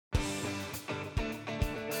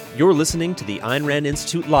You're listening to the Ayn Rand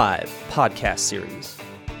Institute Live podcast series.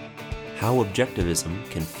 How Objectivism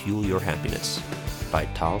Can Fuel Your Happiness by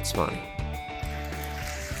Tal Tsfany.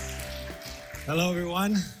 Hello,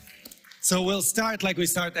 everyone. So we'll start like we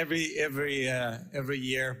start every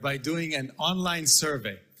year by doing an online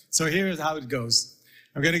survey. So here's how it goes.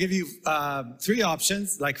 I'm going to give you three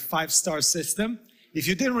options, like 5-star system. If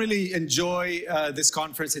you didn't really enjoy this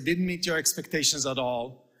conference, it didn't meet your expectations at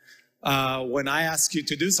all, when I ask you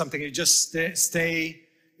to do something, you just stay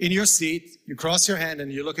in your seat, you cross your hand,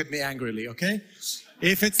 and you look at me angrily, okay?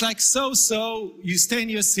 If it's like so-so, you stay in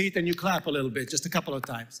your seat and you clap a little bit, just a couple of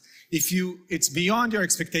times. If it's beyond your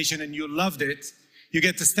expectation and you loved it, you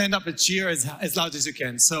get to stand up and cheer as loud as you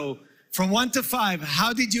can. So from 1 to 5,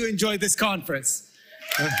 how did you enjoy this conference?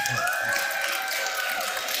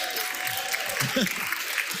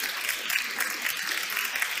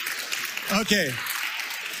 Okay.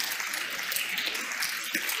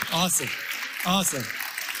 Awesome.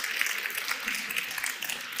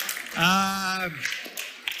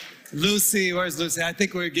 Lucy, where's Lucy? I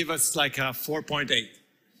think we'll give us like a 4.8.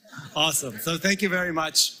 Awesome. So thank you very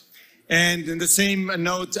much. And in the same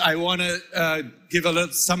note, I want to give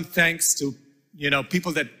some thanks to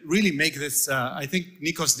people that really make this. I think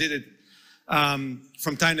Nikos did it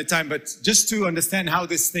from time to time, but just to understand how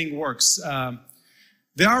this thing works.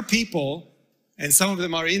 There are people, and some of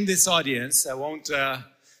them are in this audience, I won't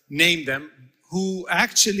name them, who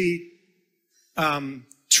actually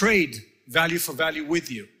trade value for value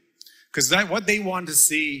with you. Because what they want to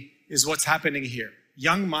see is what's happening here.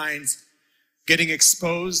 Young minds getting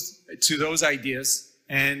exposed to those ideas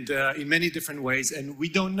and in many different ways. And we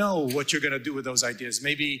don't know what you're going to do with those ideas.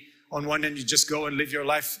 Maybe on one end, you just go and live your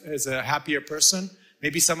life as a happier person.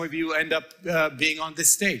 Maybe some of you end up being on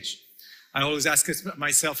this stage. I always ask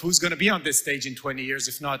myself, who's going to be on this stage in 20 years,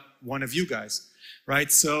 if not one of you guys?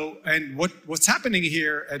 Right? So, and what's happening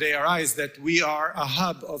here at ARI is that we are a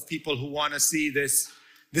hub of people who want to see this.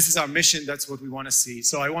 This is our mission. That's what we want to see.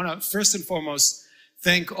 So I want to first and foremost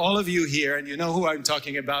thank all of you here, and you know who I'm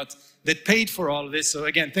talking about, that paid for all of this. So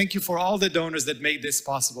again, thank you for all the donors that made this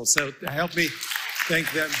possible. So help me thank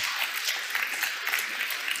them.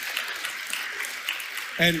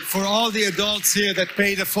 And for all the adults here that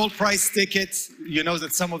paid a full price ticket, you know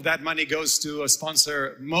that some of that money goes to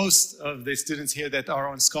sponsor most of the students here that are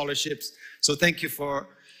on scholarships. So thank you for,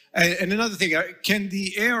 and another thing, can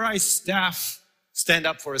the ARI staff stand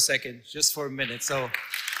up for a second, just for a minute? So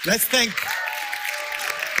let's thank,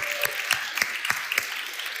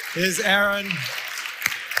 here's Aaron.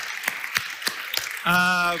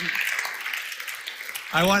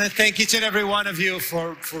 I want to thank each and every one of you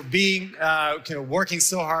for being, working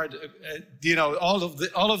so hard. All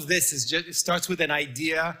of this is just, it starts with an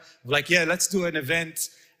idea of like, yeah, let's do an event,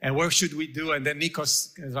 and where should we do? And then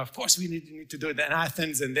Nikos, of course, we need to do it in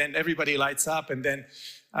Athens, and then everybody lights up, and then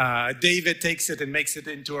David takes it and makes it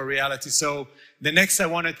into a reality. So the next, I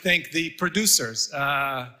want to thank the producers,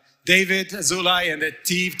 David, Azulay, and the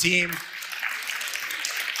team.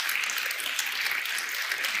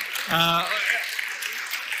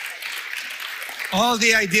 All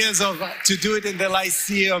the ideas to do it in the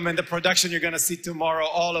Lyceum and the production you're going to see tomorrow,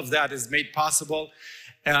 all of that is made possible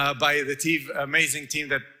by the amazing team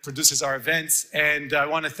that produces our events. And I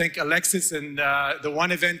want to thank Alexis and the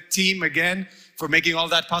One Event team again for making all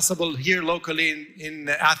that possible here locally in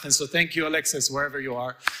Athens. So thank you, Alexis, wherever you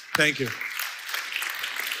are. Thank you.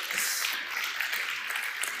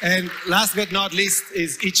 And last but not least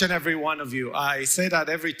is each and every one of you. I say that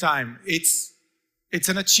every time. It's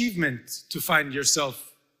an achievement to find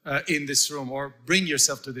yourself in this room or bring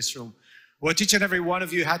yourself to this room. What each and every one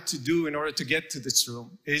of you had to do in order to get to this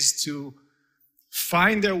room is to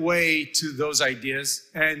find their way to those ideas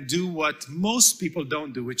and do what most people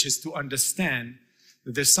don't do, which is to understand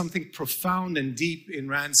that there's something profound and deep in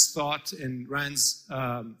Rand's thought and Rand's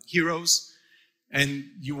heroes, and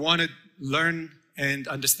you want to learn and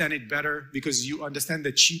understand it better because you understand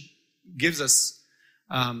that she gives us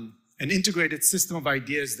an integrated system of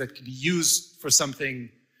ideas that can be used for something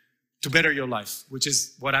to better your life, which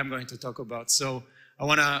is what I'm going to talk about. So I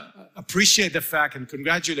want to appreciate the fact and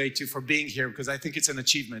congratulate you for being here because I think it's an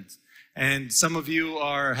achievement. And some of you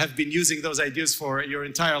have been using those ideas for your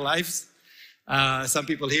entire lives. Some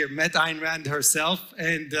people here met Ayn Rand herself,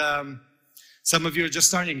 and some of you are just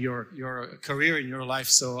starting your career in your life.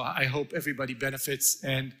 So I hope everybody benefits.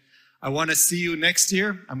 And I want to see you next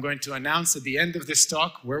year. I'm going to announce at the end of this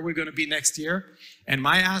talk where we're going to be next year. And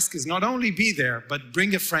my ask is not only be there, but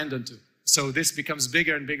bring a friend onto. So this becomes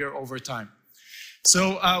bigger and bigger over time.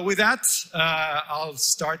 So with that, I'll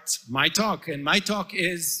start my talk. And my talk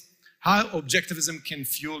is how objectivism can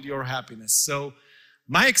fuel your happiness. So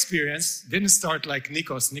my experience didn't start like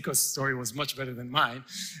Nikos. Nikos' story was much better than mine.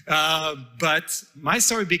 But my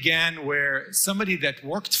story began where somebody that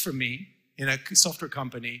worked for me in a software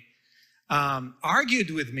company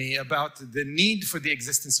argued with me about the need for the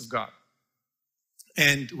existence of God.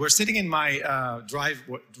 And we're sitting in my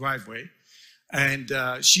driveway, and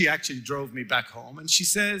she actually drove me back home. And she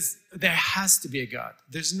says, there has to be a God.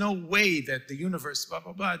 There's no way that the universe, blah,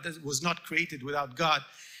 blah, blah, was not created without God.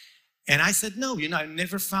 And I said, no, I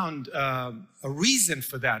never found a reason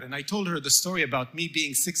for that. And I told her the story about me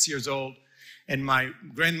being 6 years old and my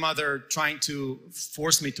grandmother trying to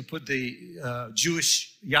force me to put the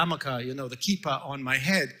Jewish yarmulke, the kippah, on my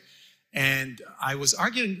head. And I was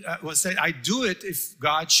arguing, saying, I do it if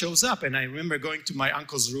God shows up. And I remember going to my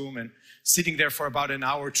uncle's room and sitting there for about an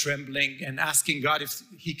hour trembling and asking God if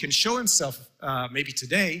he can show himself maybe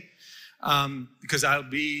today, because I will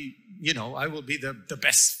be the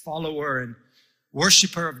best follower and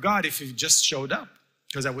worshiper of God if he just showed up,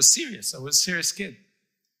 because I was serious. I was a serious kid.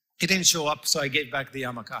 He didn't show up, so I gave back the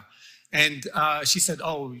yarmulke. And she said,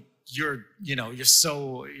 oh, you're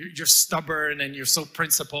stubborn and you're so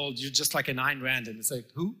principled. You're just like an Ayn Rand. And it's like,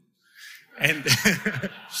 who? And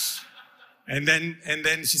and then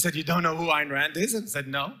she said, you don't know who Ayn Rand is? And I said,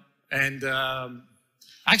 no. And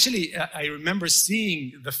actually, I remember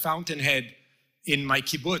seeing the fountainhead in my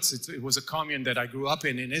kibbutz. It was a commune that I grew up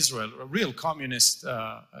in Israel, a real communist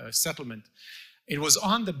settlement. It was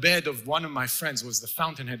on the bed of one of my friends, was the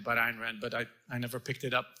fountainhead by Ayn Rand, but I never picked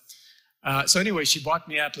it up. So anyway, she bought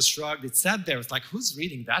me Atlas Shrugged. It sat there. It's like, who's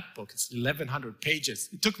reading that book? It's 1,100 pages.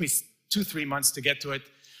 It took me 2-3 months to get to it.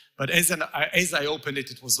 But as I opened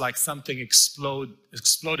it, it was like something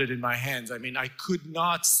exploded in my hands. I mean, I could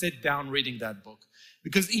not sit down reading that book,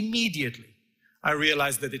 because immediately I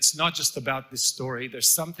realized that it's not just about this story.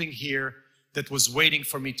 There's something here that was waiting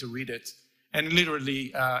for me to read it. And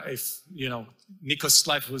literally, if Nikos'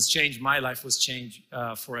 life was changed, my life was changed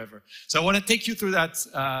forever. So I want to take you through that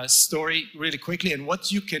story really quickly and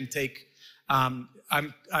what you can take.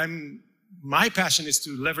 My passion is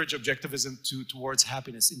to leverage objectivism towards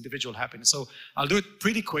happiness, individual happiness. So I'll do it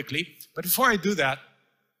pretty quickly. But before I do that,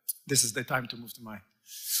 this is the time to move to mine.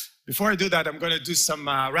 Before I do that, I'm going to do some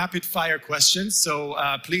rapid fire questions. So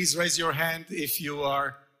please raise your hand if you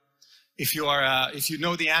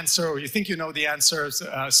know the answer or you think you know the answer.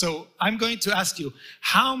 So I'm going to ask you,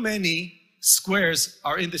 how many squares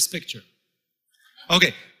are in this picture?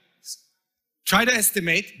 Okay. Try to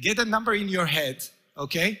estimate, get a number in your head,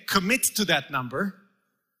 okay? Commit to that number.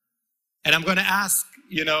 And I'm going to ask,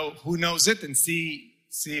 who knows it and see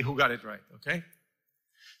who got it right, okay?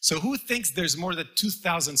 So who thinks there's more than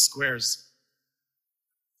 2,000 squares?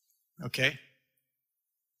 Okay.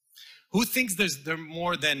 Who thinks there are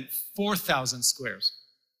more than 4,000 squares?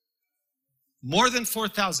 More than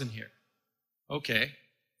 4,000 here. Okay.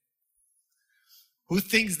 Who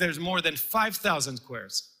thinks there's more than 5,000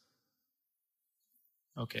 squares?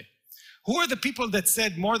 Okay. Who are the people that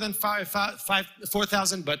said more than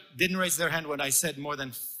 4,000 but didn't raise their hand when I said more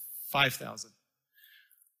than 5,000?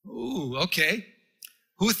 Ooh, okay.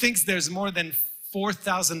 Who thinks there's more than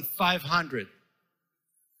 4,500?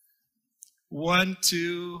 1,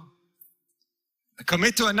 2...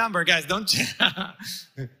 Commit to a number, guys. Don't you?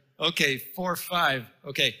 Okay, 4, 5.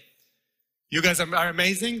 Okay. You guys are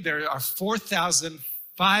amazing. There are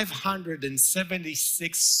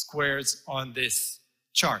 4,576 squares on this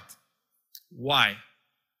chart. Why?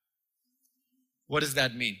 What does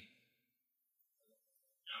that mean?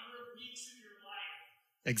 Number of weeks in your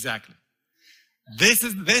life. Exactly. This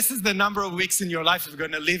is the number of weeks in your life if you're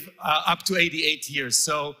going to live up to 88 years.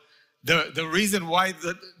 So the reason why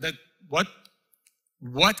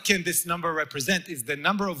what can this number represent is the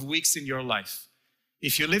number of weeks in your life.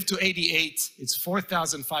 If you live to 88, it's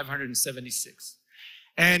 4,576.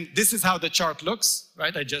 And this is how the chart looks,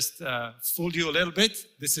 right? I just fooled you a little bit.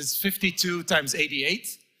 This is 52 times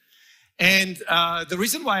 88. And the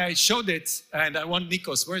reason why I showed it, and I want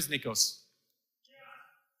Nikos. Where's Nikos?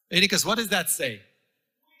 Yeah. Hey, Nikos, what does that say?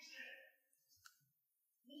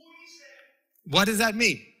 What does that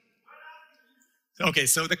mean? Okay,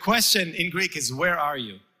 so the question in Greek is, where are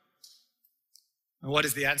you? And what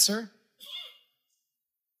is the answer?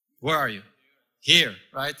 Where are you? Here,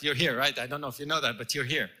 right? You're here, right? I don't know if you know that, but you're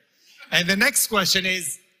here. And the next question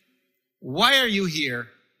is, why are you here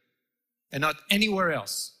and not anywhere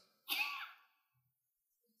else?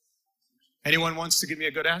 Anyone wants to give me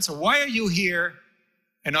a good answer? Why are you here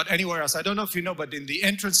and not anywhere else? I don't know if you know, but in the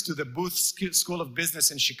entrance to the Booth School of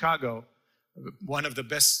Business in Chicago, one of the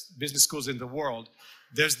best business schools in the world,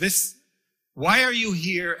 there's this Why are you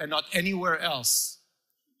here and not anywhere else?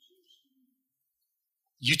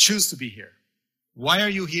 You choose to be here. Why are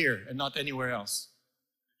you here and not anywhere else?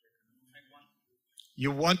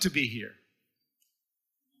 You want to be here.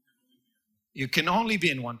 You can only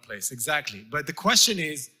be in one place, exactly. But the question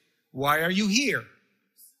is, why are you here?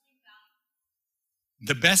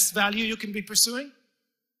 The best value you can be pursuing?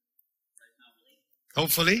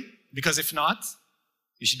 Hopefully, because if not,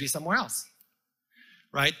 you should be somewhere else,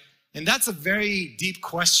 right? And that's a very deep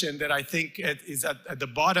question that I think is at the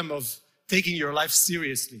bottom of taking your life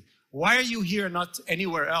seriously. Why are you here and not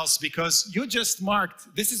anywhere else? Because you just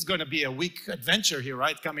marked, this is going to be a week adventure here,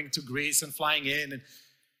 right? Coming to Greece and flying in. And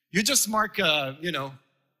you just mark,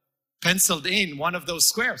 penciled in one of those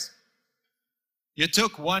squares. You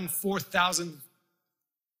took 1/4,000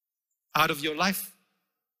 out of your life.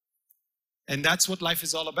 And that's what life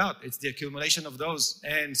is all about. It's the accumulation of those.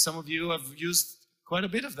 And some of you have used quite a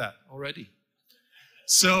bit of that already.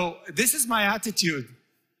 So this is my attitude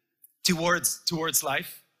towards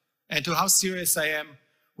life and to how serious I am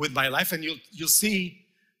with my life. And you'll see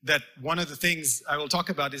that one of the things I will talk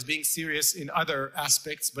about is being serious in other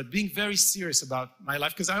aspects, but being very serious about my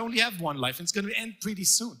life because I only have one life and it's going to end pretty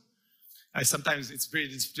soon. Sometimes it's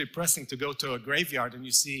depressing to go to a graveyard and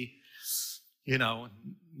you see,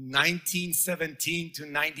 1917 to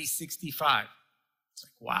 1965. It's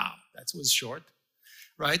like, wow, that was short,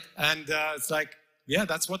 right? And it's like, yeah,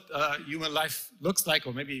 that's what human life looks like,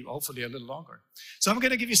 or maybe hopefully a little longer. So I'm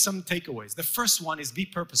going to give you some takeaways. The first one is be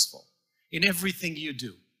purposeful in everything you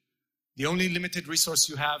do. The only limited resource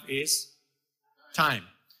you have is time.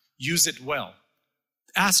 Use it well.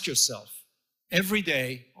 Ask yourself every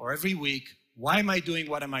day or every week, why am I doing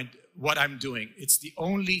what I'm doing? It's the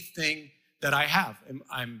only thing that I have.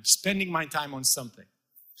 I'm spending my time on something.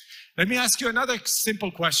 Let me ask you another simple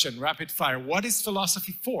question, rapid fire. What is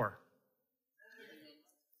philosophy for?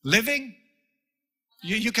 Living?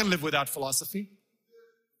 You can live without philosophy,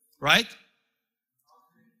 right?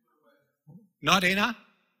 Not in a?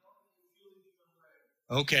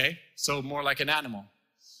 Okay, so more like an animal.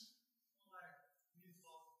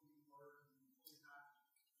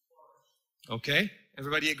 Okay,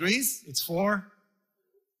 everybody agrees? It's for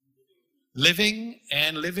living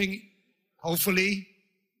and living, hopefully,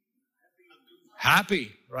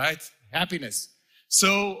 happy, right? Happiness.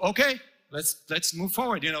 So, okay, let's move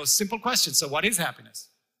forward. Simple question. So what is happiness?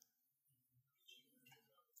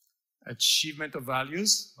 Achievement of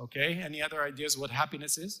values. Okay, any other ideas what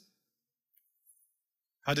happiness is?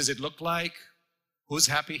 How does it look like? Who's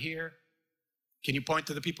happy here? Can you point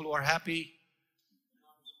to the people who are happy?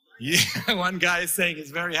 Yeah, one guy is saying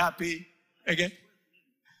he's very happy. Again?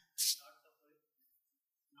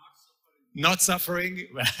 Not suffering.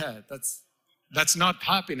 That's not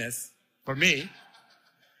happiness for me.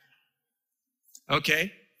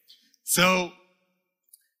 Okay. So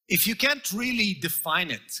if you can't really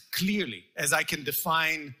define it clearly, as I can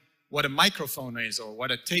define what a microphone is or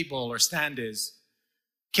what a table or stand is,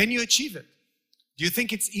 can you achieve it? Do you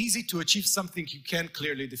think it's easy to achieve something you can't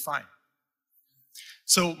clearly define?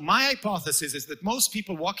 So my hypothesis is that most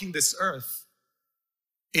people walking this earth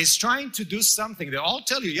is trying to do something. They all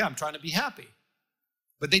tell you, yeah, I'm trying to be happy.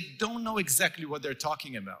 But they don't know exactly what they're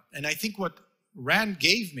talking about. And I think what Rand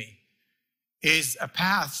gave me is a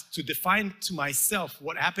path to define to myself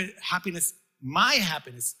what happiness, my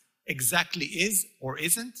happiness, exactly is or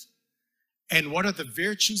isn't, and what are the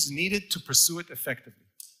virtues needed to pursue it effectively.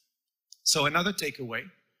 So another takeaway,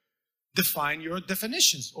 define your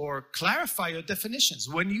definitions or clarify your definitions.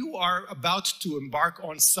 When you are about to embark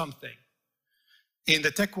on something, in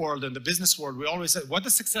the tech world and the business world, we always say, what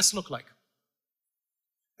does success look like?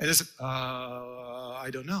 And it's, I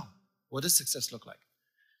don't know. What does success look like?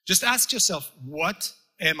 Just ask yourself, what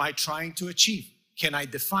am I trying to achieve? Can I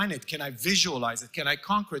define it? Can I visualize it? Can I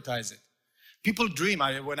concretize it? People dream.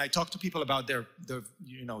 When I talk to people about their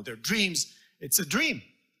dreams, it's a dream.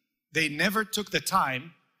 They never took the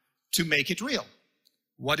time to make it real.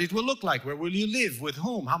 What it will look like, where will you live, with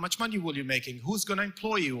whom, how much money will you be making, who's going to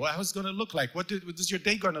employ you, how's it going to look like, what is your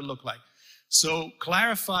day going to look like? So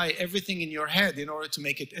clarify everything in your head in order to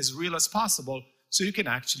make it as real as possible so you can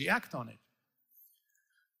actually act on it.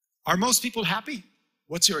 Are most people happy?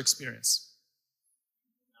 What's your experience?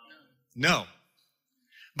 No.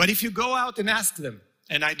 But if you go out and ask them,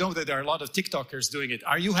 and I know that there are a lot of TikTokers doing it,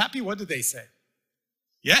 are you happy? What do they say?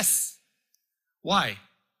 Yes. Why?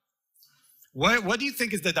 What do you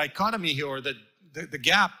think is the dichotomy here, or the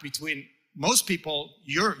gap between most people,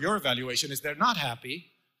 your evaluation is they're not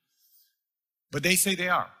happy, but they say they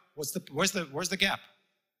are. Where's the gap?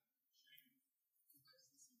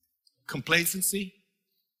 Complacency?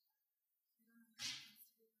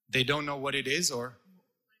 They don't know what it is or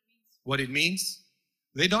what it means.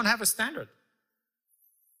 They don't have a standard.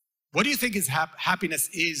 What do you think happiness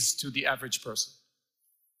is to the average person?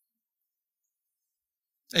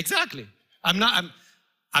 Exactly. I'm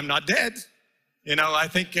not dead. You know, I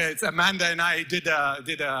think it's Amanda and I did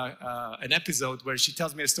an episode where she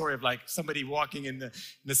tells me a story of like somebody walking in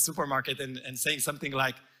the supermarket and saying something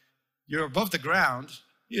like, "You're above the ground,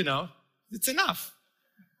 you know, it's enough.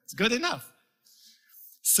 It's good enough."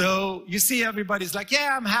 So you see everybody's like,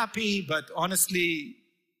 "Yeah, I'm happy," but honestly,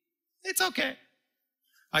 it's okay.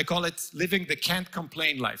 I call it living the can't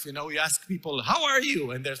complain life. You know, you ask people, "How are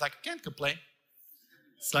you?" And there's like, "Can't complain."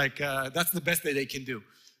 It's like, that's the best that they can do.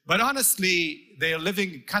 But honestly, they are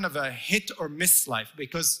living kind of a hit or miss life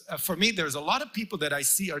because for me, there's a lot of people that I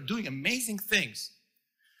see are doing amazing things,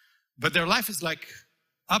 but their life is like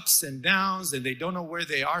ups and downs and they don't know where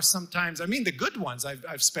they are sometimes. I mean, the good ones.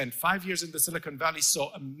 I've spent 5 years in the Silicon Valley,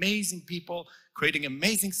 saw amazing people creating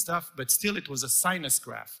amazing stuff, but still it was a sinus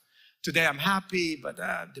graph. Today I'm happy, but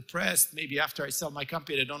depressed. Maybe after I sell my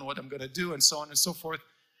company, I don't know what I'm going to do, and so on and so forth.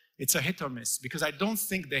 It's a hit or miss because I don't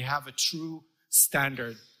think they have a true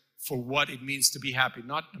standard for what it means to be happy,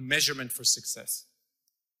 not a measurement for success.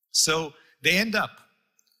 So they end up,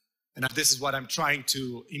 and this is what I'm trying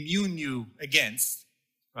to immune you against,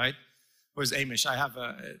 right? Where's Amish? I have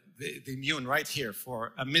the immune right here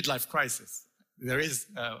for a midlife crisis. There is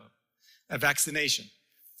a vaccination,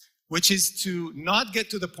 which is to not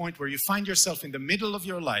get to the point where you find yourself in the middle of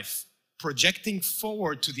your life, projecting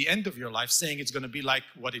forward to the end of your life, saying it's going to be like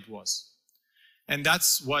what it was. And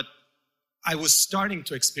that's what I was starting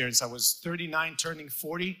to experience. I was 39, turning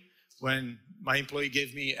 40, when my employee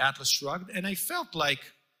gave me Atlas Shrugged, and I felt like,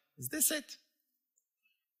 is this it?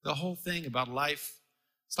 The whole thing about life,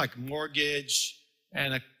 it's like mortgage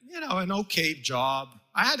and an okay job.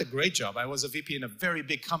 I had a great job. I was a VP in a very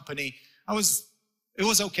big company. It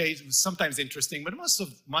was okay. It was sometimes interesting, but most of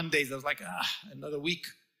Mondays I was like, another week.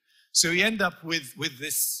 So you end up with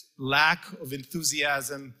this lack of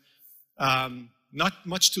enthusiasm, not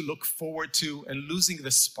much to look forward to, and losing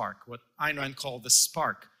the spark, what Ayn Rand called the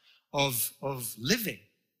spark of living.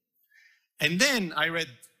 And then I read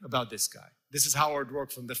about this guy. This is Howard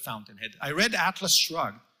Roark from The Fountainhead. I read Atlas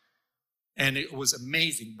Shrugged, and it was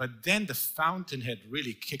amazing. But then The Fountainhead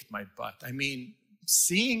really kicked my butt. I mean,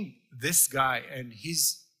 seeing this guy and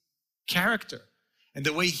his character and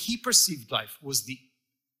the way he perceived life was the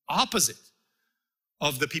opposite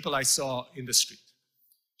of the people I saw in the street.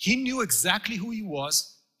 He knew exactly who he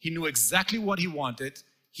was. He knew exactly what he wanted.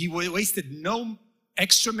 He wasted no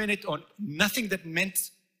extra minute on nothing that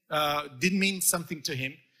didn't mean something to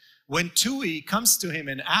him. When Tui comes to him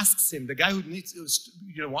and asks him, the guy who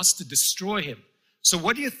wants to destroy him, "So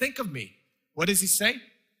what do you think of me?" What does he say?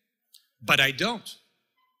 "But I don't."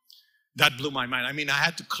 That blew my mind. I mean, I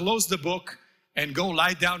had to close the book and go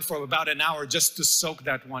lie down for about an hour just to soak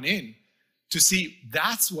that one in, to see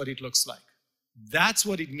that's what it looks like. That's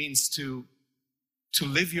what it means to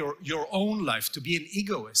live your own life, to be an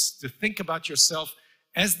egoist, to think about yourself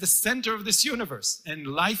as the center of this universe and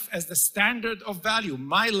life as the standard of value,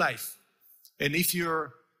 my life. And if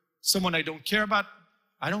you're someone I don't care about,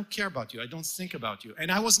 I don't care about you. I don't think about you.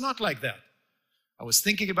 And I was not like that. I was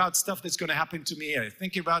thinking about stuff that's going to happen to me. I was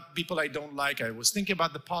thinking about people I don't like. I was thinking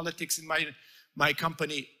about the politics in my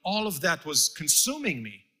company. All of that was consuming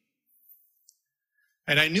me.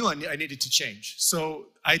 And I knew I needed to change. So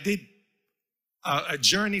I did a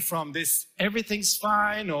journey from this, everything's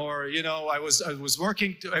fine, or, I was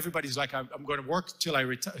working to, everybody's like, I'm going to work till I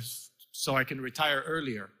retire, so I can retire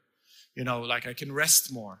earlier. Like I can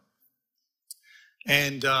rest more.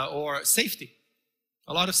 And, or safety,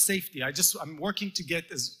 a lot of safety. I'm working to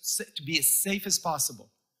be as safe as possible.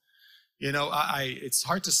 It's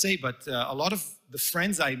hard to say, but a lot of the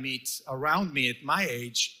friends I meet around me at my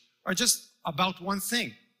age are just about one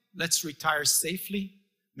thing. Let's retire safely,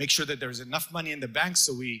 make sure that there's enough money in the bank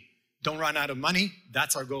so we don't run out of money.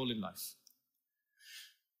 That's our goal in life.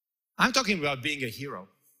 I'm talking about being a hero.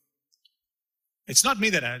 It's not me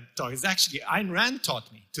that I talk, it's actually Ayn Rand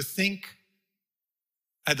taught me to think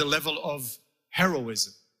at the level of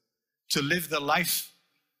heroism, to live the life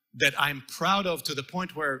that I'm proud of to the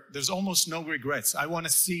point where there's almost no regrets. I want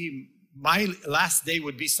to see my last day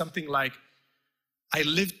would be something like, I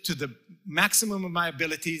lived to the maximum of my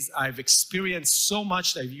abilities. I've experienced so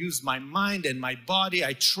much. I've used my mind and my body.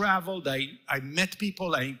 I traveled. I met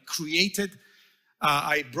people. I created.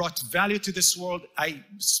 I brought value to this world. I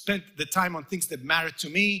spent the time on things that mattered to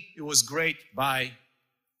me. It was great. Bye.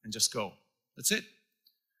 And just go. That's it.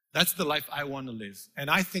 That's the life I want to live. And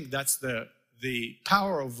I think that's the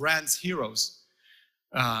power of Rand's heroes.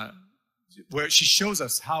 where she shows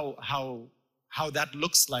us how that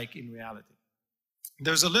looks like in reality.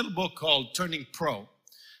 There's a little book called Turning Pro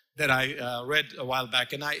that I read a while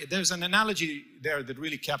back, and there's an analogy there that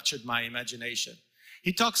really captured my imagination.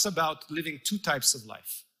 He talks about living two types of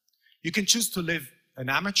life. You can choose to live an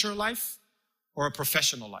amateur life or a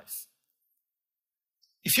professional life.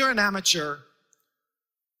 If you're an amateur,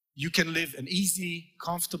 you can live an easy,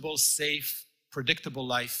 comfortable, safe, predictable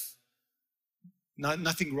life.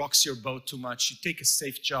 Nothing rocks your boat too much. You take a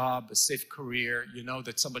safe job, a safe career. You know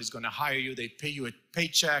that somebody's going to hire you. They pay you a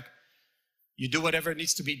paycheck. You do whatever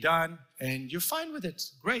needs to be done, and you're fine with it.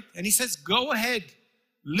 Great. And he says, go ahead,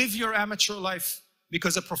 live your amateur life,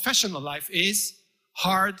 because a professional life is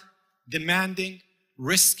hard, demanding,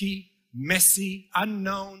 risky, messy,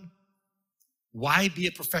 unknown. Why be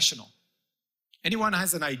a professional? Anyone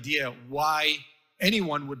has an idea why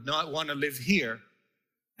anyone would not want to live here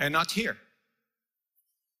and not here?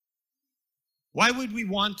 Why would we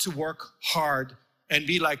want to work hard and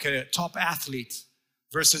be like a top athlete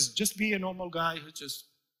versus just be a normal guy who just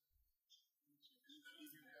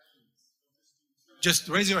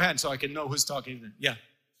raise your hand so I can know who's talking. Yeah.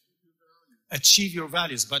 Achieve your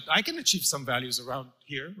values. But I can achieve some values around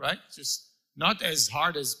here, right? Just not as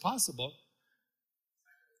hard as possible.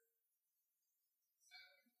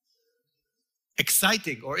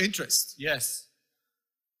 Exciting or interest, yes.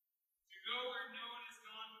 To go where no one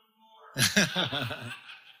has gone before.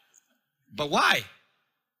 But why?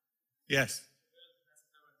 Yes.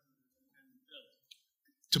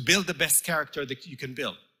 To build the best character that you can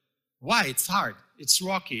build. Why? It's hard. It's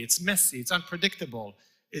rocky. It's messy. It's unpredictable.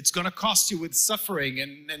 It's going to cost you with suffering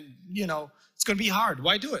and you know, it's going to be hard.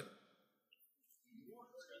 Why do it? In order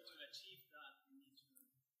to achieve that, you need to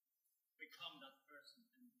become that person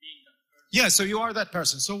and being that person. Yeah, so you are that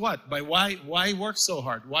person. So what? By why work so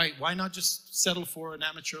hard? Why not just settle for an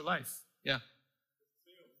amateur life? Yeah.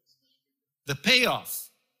 The payoff.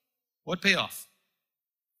 What payoff?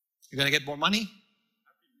 You're going to get more money?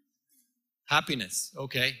 Happiness.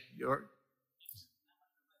 Okay. You're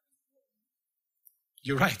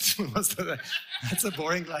right. That's a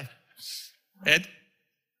boring life. Ed?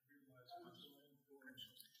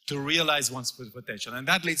 To realize one's potential. And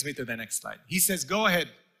that leads me to the next slide. He says, go ahead,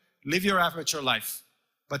 live your amateur life,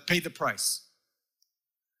 but pay the price.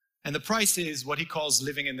 And the price is what he calls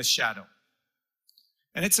living in the shadow.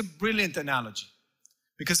 And it's a brilliant analogy,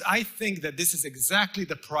 because I think that this is exactly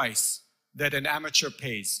the price that an amateur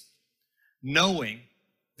pays, knowing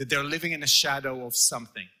that they're living in the shadow of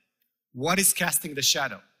something. What is casting the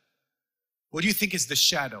shadow? What do you think is the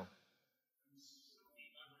shadow?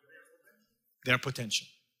 Their potential.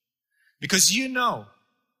 Because you know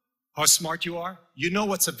how smart you are. You know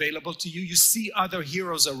what's available to you. You see other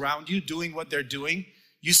heroes around you doing what they're doing.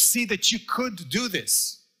 You see that you could do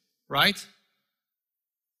this, right?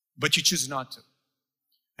 But you choose not to.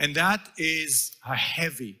 And that is a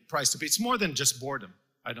heavy price to pay. It's more than just boredom.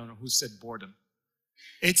 I don't know who said boredom.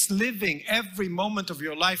 It's living every moment of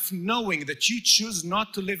your life knowing that you choose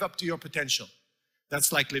not to live up to your potential.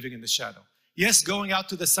 That's like living in the shadow. Yes, going out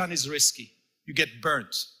to the sun is risky. You get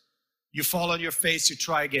burnt. You fall on your face, you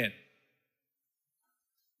try again.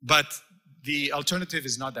 But the alternative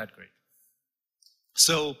is not that great.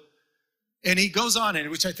 So, and he goes on, and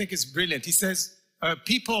which I think is brilliant. He says,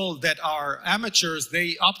 people that are amateurs,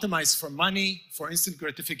 they optimize for money, for instant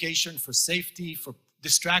gratification, for safety, for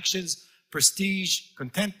distractions, prestige,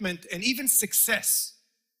 contentment, and even success.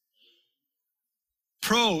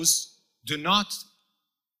 Pros do not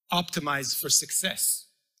optimize for success.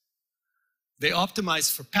 They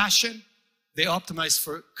optimize for passion. They optimize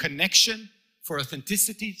for connection, for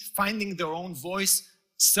authenticity, finding their own voice,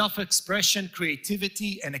 self-expression,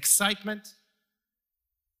 creativity, and excitement.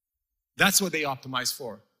 That's what they optimize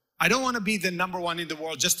for. I don't want to be the number one in the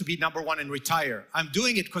world just to be number one and retire. I'm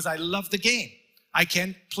doing it because I love the game. I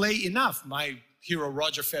can't play enough. My hero,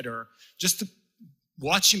 Roger Federer, just to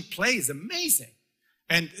watch him play is amazing.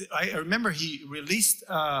 And I remember he released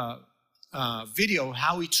a video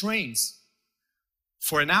how he trains.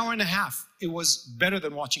 For an hour and a half, it was better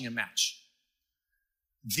than watching a match.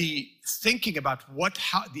 The thinking about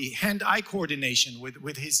the hand-eye coordination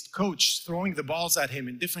with his coach throwing the balls at him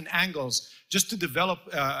in different angles just to develop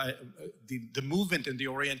the movement and the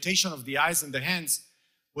orientation of the eyes and the hands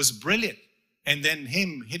was brilliant. And then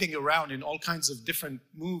him hitting around in all kinds of different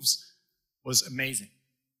moves was amazing.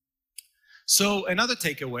 So another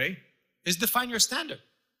takeaway is define your standard.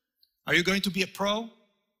 Are you going to be a pro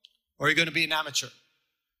or are you going to be an amateur?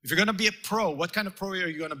 If you're going to be a pro, what kind of pro are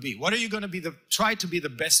you going to be? What are you going to be? Try to be the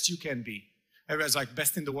best you can be. Everyone's like,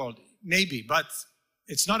 best in the world. Maybe, but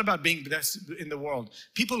it's not about being best in the world.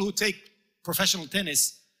 People who take professional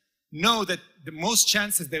tennis know that the most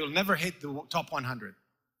chances they will never hit the top 100.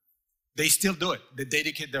 They still do it. They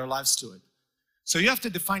dedicate their lives to it. So you have to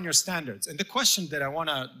define your standards. And the question that I want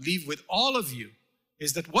to leave with all of you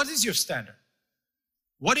is that what is your standard?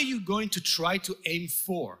 What are you going to try to aim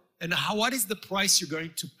for? And what is the price you're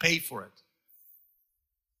going to pay for it?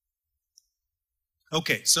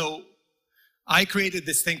 Okay, so I created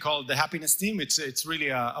this thing called the Happiness Team. It's really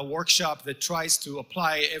a workshop that tries to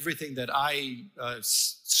apply everything that I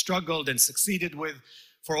struggled and succeeded with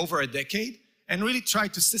for over a decade, and really try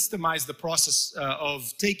to systemize the process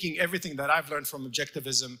of taking everything that I've learned from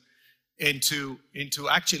Objectivism into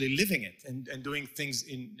actually living it and doing things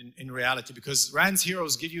in reality. Because Rand's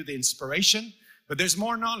heroes give you the inspiration, but there's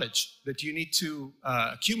more knowledge that you need to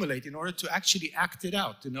accumulate in order to actually act it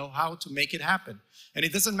out, to know how to make it happen. And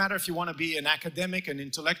it doesn't matter if you want to be an academic, an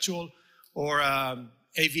intellectual, or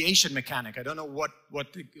aviation mechanic. I don't know what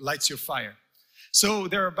lights your fire. So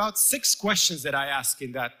there are about 6 questions that I ask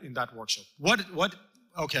in that workshop. What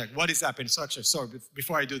is happiness? Actually, sorry,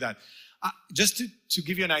 before I do that, just to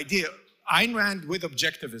give you an idea, Ayn Rand with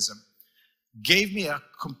Objectivism gave me a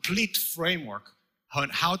complete framework on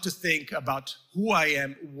how to think about who I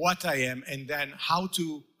am, what I am, and then how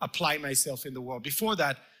to apply myself in the world. Before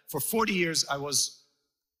that, for 40 years, I was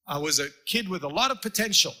a kid with a lot of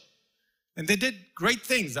potential. And they did great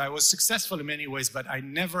things. I was successful in many ways, but I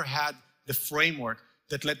never had the framework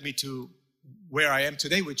that led me to where I am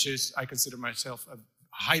today, which is I consider myself a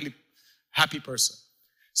highly happy person.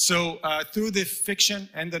 So through the fiction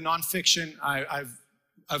and the nonfiction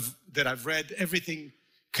that I've read, everything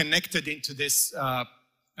connected into this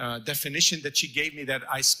definition that she gave me that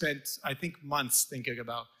I spent, I think, months thinking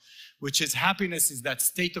about, which is happiness is that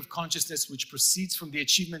state of consciousness which proceeds from the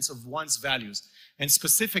achievements of one's values. And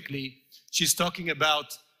specifically, she's talking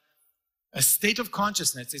about a state of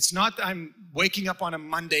consciousness. It's not I'm waking up on a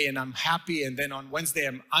Monday and I'm happy and then on Wednesday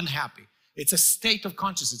I'm unhappy. It's a state of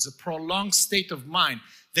consciousness. It's a prolonged state of mind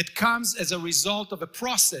that comes as a result of a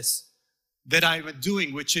process that I'm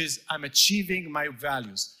doing, which is I'm achieving my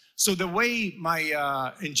values. So the way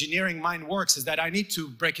my engineering mind works is that I need to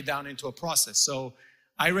break it down into a process. So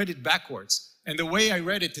I read it backwards. And the way I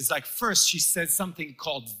read it is like, first she says something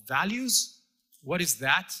called values. What is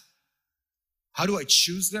that? How do I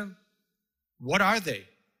choose them? What are they?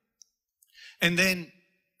 And then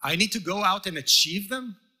I need to go out and achieve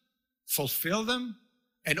them, fulfill them,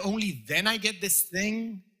 and only then I get this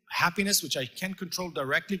thing, happiness, which I can't control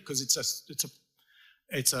directly because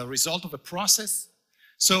it's a result of a process.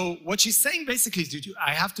 So what she's saying basically is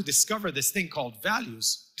I have to discover this thing called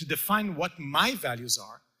values to define what my values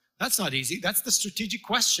are. That's not easy. That's the strategic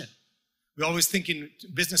question. We always think in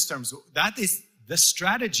business terms. That is the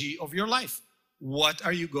strategy of your life. What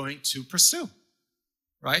are you going to pursue,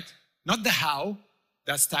 right? Not the how,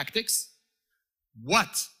 that's tactics.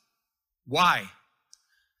 What? Why?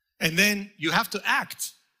 And then you have to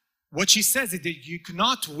act. What she says is that you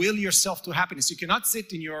cannot will yourself to happiness. You cannot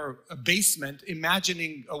sit in your basement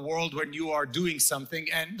imagining a world when you are doing something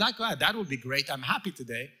and like, oh, that would be great, I'm happy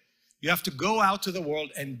today. You have to go out to the world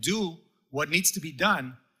and do what needs to be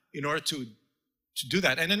done in order to do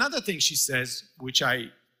that. And another thing she says, which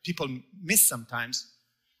people miss sometimes,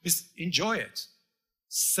 is enjoy it,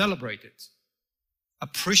 celebrate it,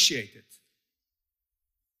 appreciate it,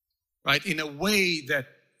 right? In a way that,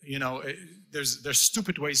 you know, there's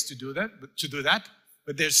stupid ways to do that,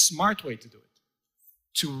 but there's smart way to do it.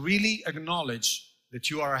 To really acknowledge that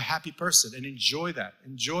you are a happy person and enjoy that.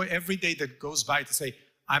 Enjoy every day that goes by to say,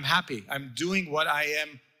 I'm happy, I'm doing what I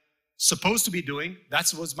am supposed to be doing.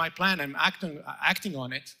 That was my plan, I'm acting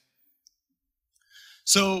on it.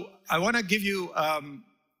 So I want to give you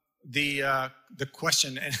the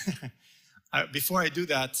question, and before I do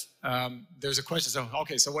that, there's a question. So,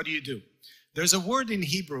 okay, so what do you do? There's a word in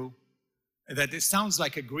Hebrew that it sounds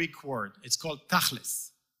like a Greek word. It's called tachlis.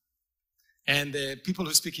 And the people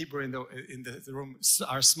who speak Hebrew in the room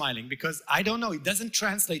are smiling because I don't know, it doesn't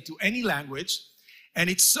translate to any language. And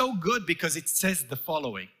it's so good because it says the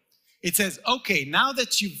following. It says, okay, now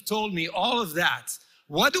that you've told me all of that,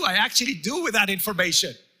 what do I actually do with that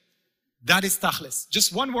information? That is tachlis.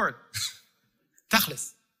 Just one word.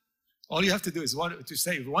 Tachlis. All you have to do is to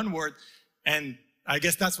say one word, and I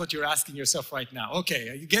guess that's what you're asking yourself right now.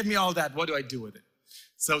 Okay, you gave me all that, what do I do with it?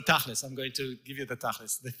 So tachlis, I'm going to give you the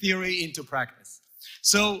tachlis, the theory into practice.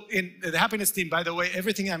 So in the Happiness Team, by the way,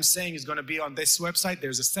 everything I'm saying is going to be on this website.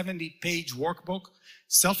 There's a 70-page workbook,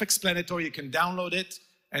 self-explanatory. You can download it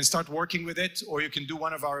and start working with it, or you can do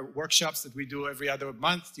one of our workshops that we do every other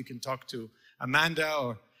month. You can talk to Amanda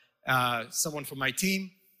or someone from my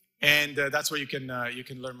team, and that's where you can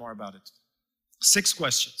learn more about it. 6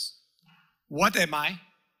 questions. What am I?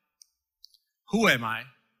 Who am I?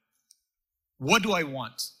 What do I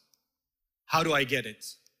want? How do I get it?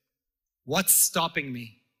 What's stopping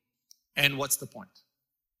me? And what's the point?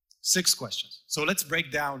 6 questions. So let's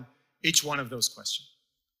break down each one of those questions.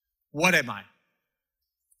 What am I?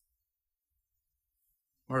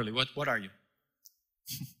 Morley, what are you?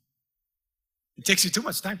 It takes you too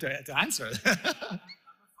much time to answer. I'm a father.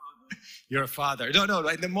 You're a father. No,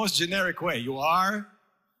 in the most generic way. You are? A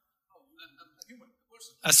human, a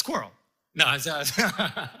person. A squirrel. No,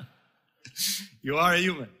 you are a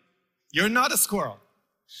human. You're not a squirrel.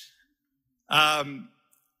 One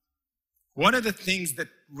of the things that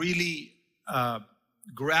really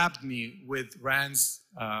grabbed me with Rand's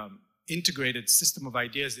integrated system of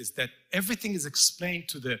ideas is that everything is explained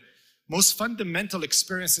to the most fundamental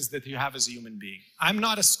experiences that you have as a human being. I'm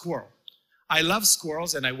not a squirrel. I love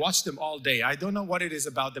squirrels and I watch them all day. I don't know what it is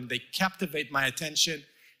about them. They captivate my attention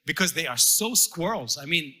because they are so squirrels. I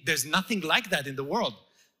mean, there's nothing like that in the world.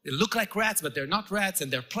 They look like rats, but they're not rats,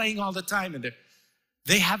 and they're playing all the time, and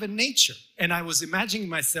they have a nature. And I was imagining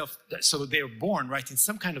myself, so they're born, right, in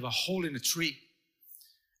some kind of a hole in a tree.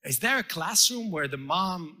 Is there a classroom where the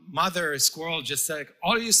mother squirrel just said,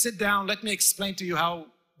 all of you sit down, let me explain to you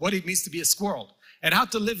what it means to be a squirrel and how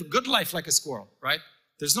to live a good life like a squirrel, right?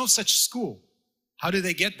 There's no such school. How do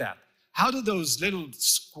they get that? How do those little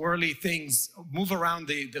squirrely things move around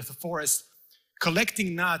the forest,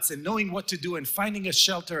 collecting nuts and knowing what to do and finding a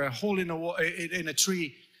shelter, a hole in a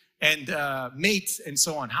tree, and mate and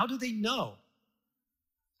so on? How do they know?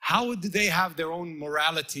 How do they have their own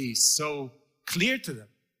morality so clear to them?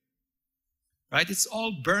 Right? It's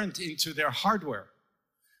all burnt into their hardware.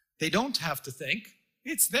 They don't have to think.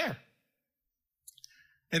 It's there.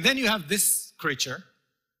 And then you have this creature,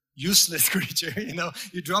 useless creature,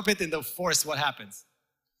 you drop it in the forest, what happens?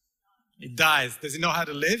 It dies. Does it know how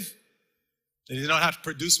to live? Does it know how to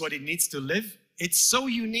produce what it needs to live? It's so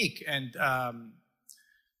unique, and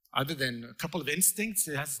other than a couple of instincts,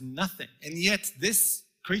 it has nothing. And yet this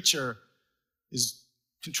creature is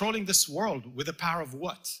controlling this world with the power of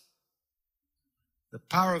what? The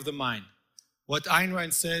power of the mind. What Ayn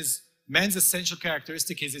Rand says, man's essential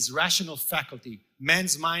characteristic is his rational faculty.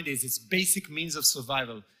 Man's mind is his basic means of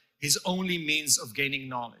survival, his only means of gaining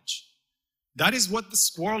knowledge. That is what the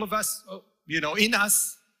squirrel of us, in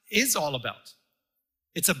us, is all about.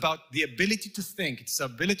 It's about the ability to think, it's the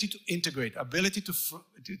ability to integrate, ability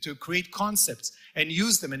to create concepts and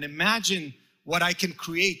use them and imagine what I can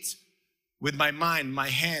create with my mind, my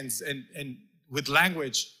hands, and with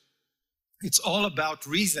language. It's all about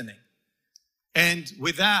reasoning. And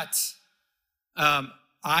with that,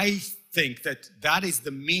 I think that is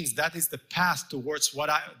the means, that is the path towards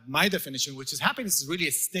my definition, which is happiness is really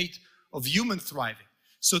a state of human thriving.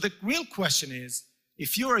 So the real question is,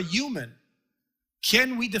 if you're a human,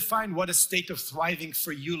 can we define what a state of thriving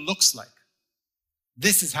for you looks like?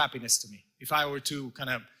 This is happiness to me. If I were to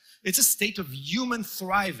it's a state of human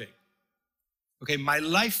thriving. Okay, my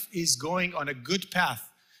life is going on a good path.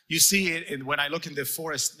 You see it when I look in the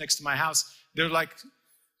forest next to my house, they're like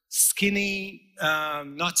skinny,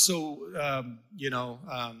 not so,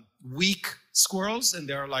 weak squirrels, and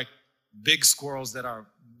there are like big squirrels that are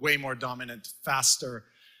way more dominant, faster,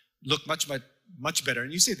 look much better.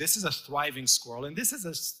 And you see, this is a thriving squirrel, and this is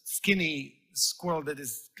a skinny squirrel that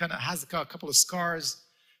has a couple of scars.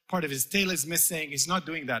 Part of his tail is missing. He's not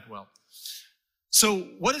doing that well. So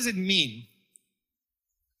what does it mean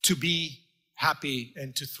to be happy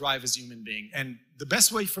and to thrive as a human being? And the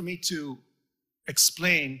best way for me to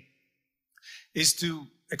explain is to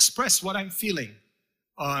express what I'm feeling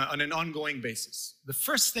on an ongoing basis. The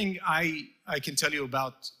first thing I can tell you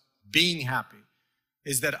about being happy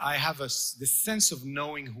is that I have this sense of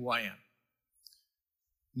knowing who I am.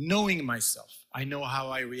 Knowing myself. I know how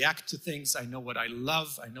I react to things. I know what I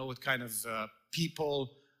love. I know what kind of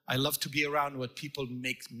people I love to be around, what people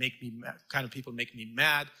kind of people make me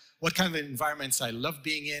mad, what kind of environments I love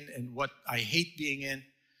being in and what I hate being in,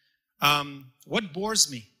 what bores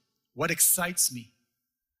me, what excites me,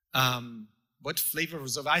 what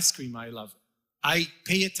flavors of ice cream I love. I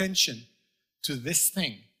pay attention to this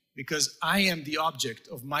thing because I am the object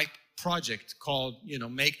of my project called,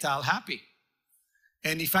 Make Tal Happy.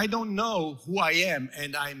 And if I don't know who I am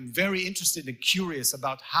and I'm very interested and curious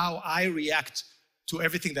about how I react to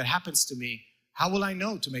everything that happens to me, how will I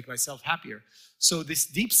know to make myself happier? So this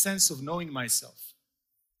deep sense of knowing myself.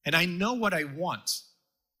 And I know what I want.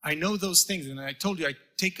 I know those things. And I told you, I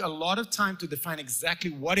take a lot of time to define exactly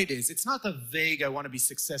what it is. It's not a vague, I want to be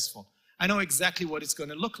successful. I know exactly what it's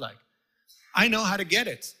going to look like. I know how to get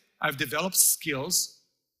it. I've developed skills.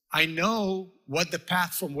 I know what the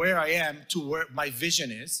path from where I am to where my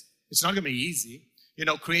vision is. It's not going to be easy. You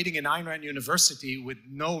know, creating an Ayn Rand university with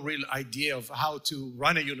no real idea of how to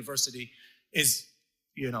run a university is,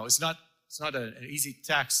 you know, it's not an easy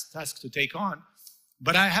task to take on.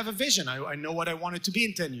 But I have a vision. I know what I want it to be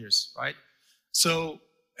in 10 years, right? So,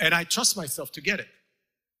 and I trust myself to get it.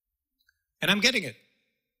 And I'm getting it.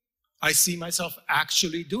 I see myself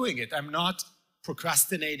actually doing it. I'm not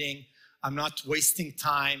procrastinating. I'm not wasting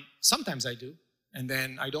time. Sometimes I do, and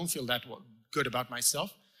then I don't feel that good about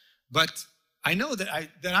myself. But I know that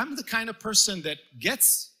I'm the kind of person that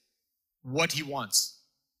gets what he wants.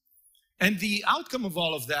 And the outcome of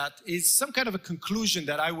all of that is some kind of a conclusion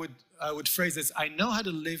that I would phrase as, I know how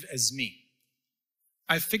to live as me.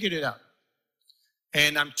 I figured it out.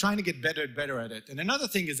 And I'm trying to get better and better at it. And another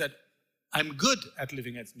thing is that I'm good at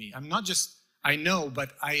living as me. I'm not just, I know,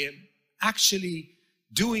 but I am actually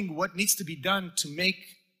doing what needs to be done to make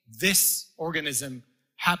this organism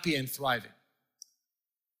happy and thriving.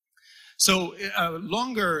 So a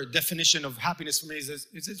longer definition of happiness for me is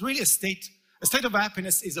it's really a state of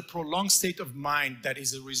happiness is a prolonged state of mind that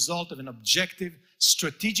is a result of an objective,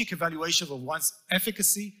 strategic evaluation of one's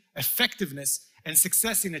efficacy, effectiveness, and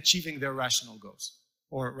success in achieving their rational goals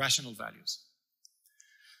or rational values.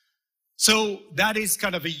 So that is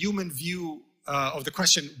kind of a human view of the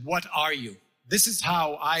question, what are you? This is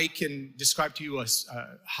how I can describe to you as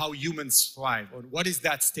how humans thrive, or what is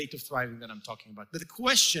that state of thriving that I'm talking about. But the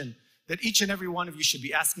question that each and every one of you should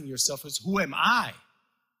be asking yourself is, who am I?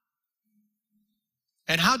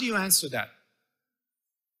 And how do you answer that?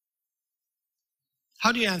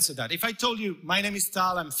 How do you answer that? If I told you, my name is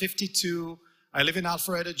Tal, I'm 52, I live in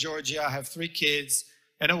Alpharetta, Georgia, I have 3 kids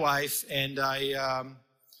and a wife, and I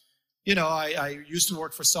used to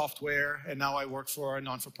work for software, and now I work for a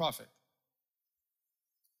non-for-profit.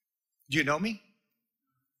 Do you know me?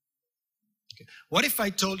 Okay. What if I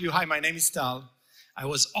told you, hi, my name is Tal, I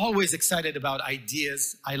was always excited about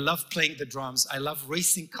ideas. I love playing the drums. I love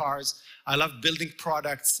racing cars. I love building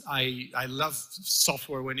products. I love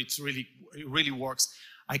software when it really works.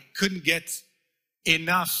 I couldn't get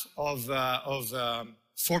enough of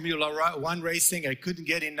Formula One racing. I couldn't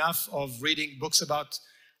get enough of reading books about,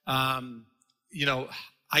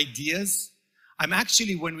 ideas. I'm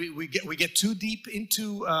actually, when we get too deep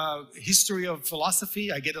into history of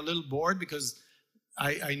philosophy, I get a little bored because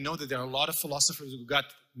I know that there are a lot of philosophers who got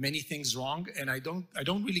many things wrong, and I don't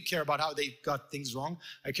really care about how they got things wrong.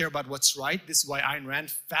 I care about what's right. This is why Ayn Rand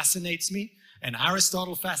fascinates me, and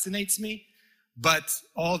Aristotle fascinates me, but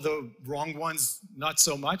all the wrong ones, not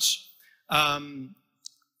so much. And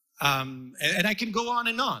I can go on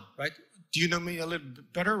and on, right? Do you know me a little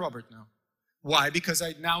bit better, Robert, now? Why? Because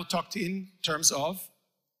I now talk in terms of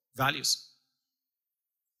values.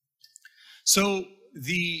 So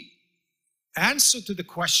the answer to the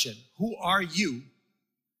question, who are you,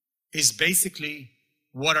 is basically,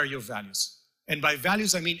 what are your values? And by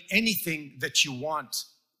values, I mean anything that you want,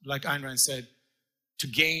 like Ayn Rand said, to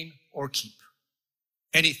gain or keep.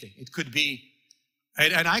 Anything. It could be,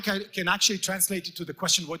 and I can actually translate it to the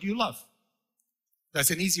question, what do you love?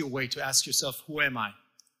 That's an easier way to ask yourself, who am I?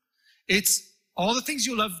 It's all the things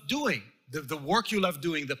you love doing, the work you love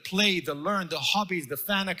doing, the play, the learn, the hobbies, the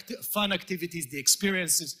fun activities, the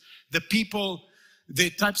experiences, the people, the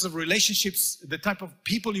types of relationships, the type of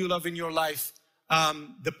people you love in your life,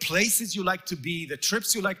 the places you like to be, the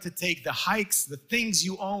trips you like to take, the hikes, the things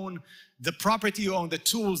you own, the property you own, the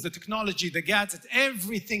tools, the technology, the gadgets,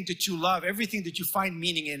 everything that you love, everything that you find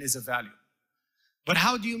meaning in is a value. But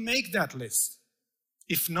how do you make that list?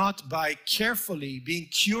 If not by carefully being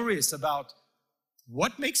curious about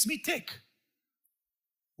what makes me tick?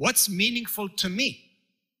 What's meaningful to me?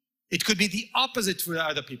 It could be the opposite for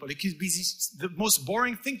other people. It could be the most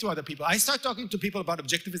boring thing to other people. I start talking to people about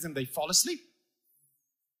objectivism, they fall asleep.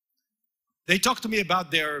 They talk to me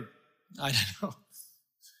about their, I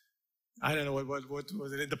don't know what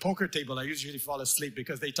was it, at the poker table. I usually fall asleep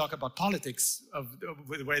because they talk about politics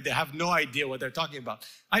where they have no idea what they're talking about.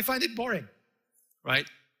 I find it boring, right?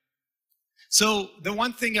 So the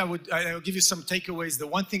one thing I'll give you some takeaways. The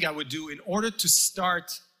one thing I would do in order to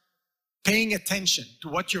start paying attention to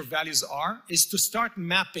what your values are is to start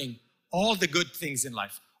mapping all the good things in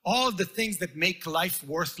life, all the things that make life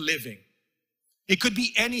worth living. It could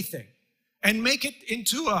be anything, and make it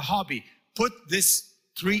into a hobby. Put this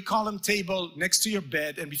 3-column table next to your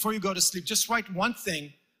bed, and before you go to sleep, just write one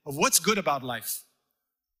thing of what's good about life.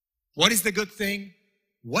 What is the good thing?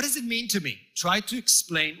 What does it mean to me? Try to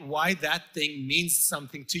explain why that thing means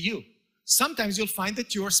something to you. sometimes you'll find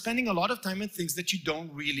that you're spending a lot of time on things that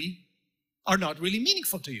are not really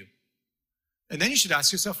meaningful to you. And then you should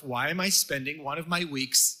ask yourself, why am I spending one of my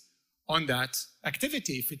weeks on that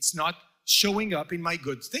activity if it's not showing up in my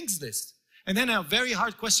good things list? And then a very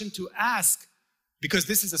hard question to ask, because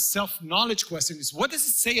this is a self-knowledge question, is what does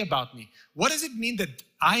it say about me? What does it mean that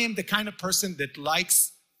I am the kind of person that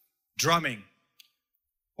likes drumming,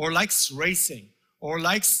 or likes racing, or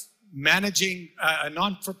likes managing a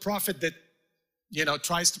non-for-profit that,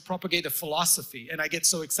 tries to propagate a philosophy, and I get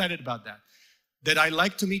so excited about that. That I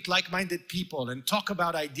like to meet like-minded people and talk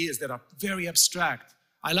about ideas that are very abstract.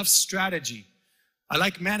 I love strategy. I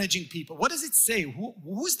like managing people. What does it say?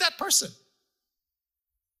 Who's that person?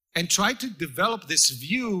 And try to develop this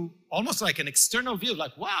view, almost like an external view,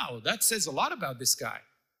 like, wow, that says a lot about this guy.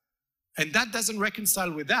 And that doesn't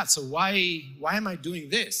reconcile with that. So why am I doing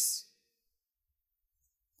this?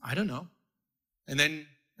 I don't know. And then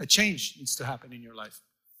a change needs to happen in your life.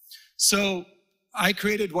 So I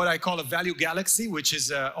created what I call a value galaxy, which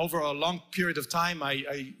is over a long period of time,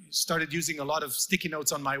 I started using a lot of sticky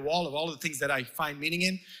notes on my wall of all the things that I find meaning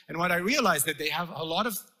in. And what I realized that they have a lot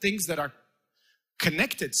of things that are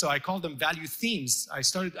connected. So I call them value themes. I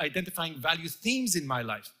started identifying value themes in my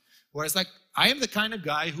life. Whereas I am the kind of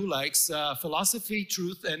guy who likes philosophy,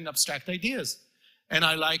 truth, and abstract ideas. And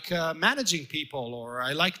I like managing people, or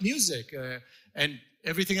I like music, and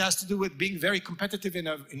everything has to do with being very competitive in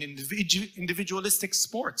individualistic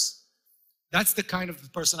sports. That's the kind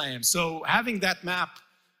of person I am. So having that map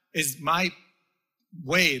is my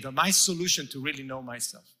way, my solution to really know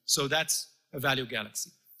myself. So that's a value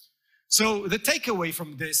galaxy. So the takeaway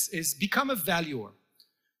from this is become a valuer.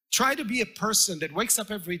 Try to be a person that wakes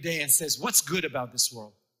up every day and says, what's good about this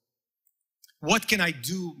world? What can I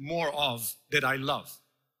do more of that I love?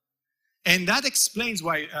 And that explains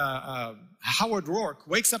why Howard Rourke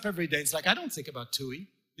wakes up every day and it's like, I don't think about TUI.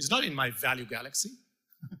 It's not in my value galaxy.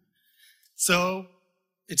 So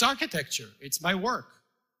it's architecture. It's my work.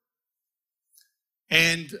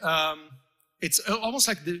 And it's almost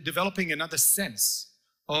like developing another sense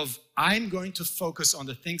of I'm going to focus on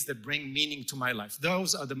the things that bring meaning to my life.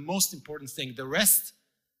 Those are the most important thing. The rest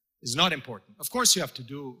is not important. Of course, you have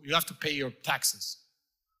to pay your taxes.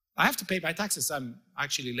 I have to pay my taxes. I'm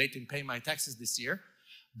actually late in paying my taxes this year,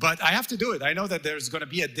 but I have to do it. I know that there's going to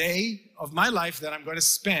be a day of my life that I'm going to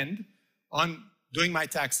spend on doing my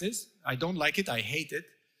taxes. I don't like it. I hate it.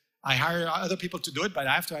 I hire other people to do it, but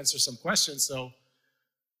I have to answer some questions.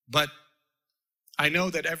 But I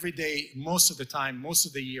know that every day, most of the time, most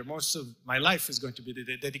of the year, most of my life is going to be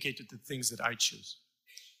dedicated to things that I choose.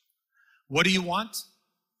 What do you want?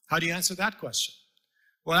 How do you answer that question?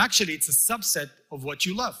 Well, actually, it's a subset of what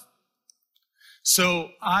you love.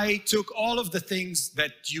 So I took all of the things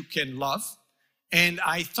that you can love, and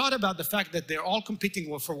I thought about the fact that they're all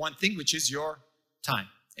competing for one thing, which is your time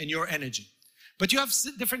and your energy. But you have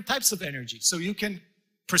different types of energy, so you can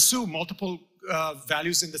pursue multiple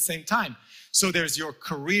values in the same time. So there's your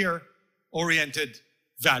career-oriented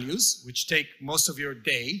values, which take most of your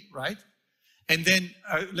day, right? And then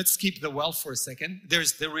let's keep the wealth for a second.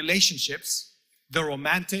 There's the relationships, the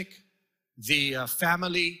romantic, the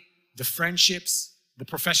family, the friendships, the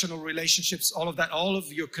professional relationships, all of that, all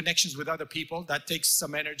of your connections with other people, that takes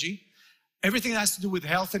some energy. Everything that has to do with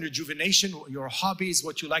health and rejuvenation, your hobbies,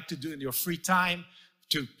 what you like to do in your free time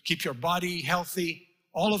to keep your body healthy,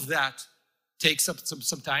 all of that takes up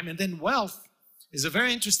some time. And then wealth is a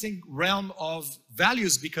very interesting realm of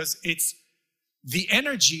values because it's the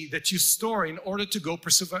energy that you store in order to go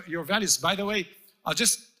pursue your values. By the way, I'll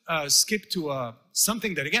just skip to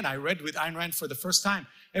something that, again, I read with Ayn Rand for the first time.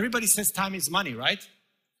 Everybody says time is money, right?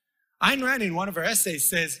 Ayn Rand, in one of her essays,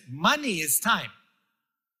 says money is time.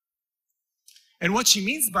 And what she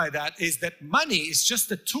means by that is that money is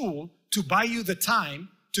just a tool to buy you the time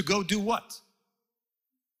to go do what?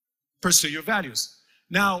 Pursue your values.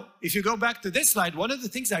 Now, if you go back to this slide, one of the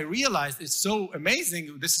things I realized is so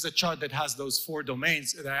amazing. This is a chart that has those 4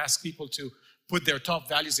 domains that I ask people to put their top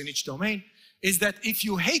values in each domain, is that if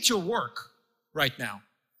you hate your work right now,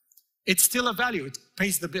 it's still a value. It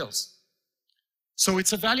pays the bills. So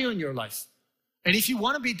it's a value in your life. And if you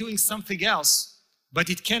want to be doing something else, but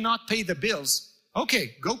it cannot pay the bills,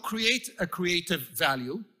 okay, go create a creative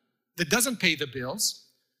value that doesn't pay the bills.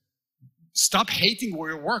 Stop hating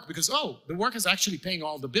your work because, oh, the work is actually paying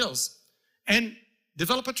all the bills. And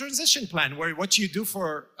develop a transition plan where what you do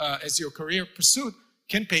for as your career pursuit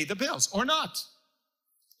can pay the bills or not.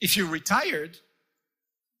 If you're retired,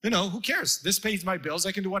 who cares? This pays my bills.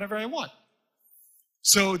 I can do whatever I want.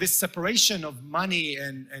 So this separation of money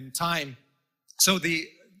and time. So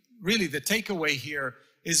really the takeaway here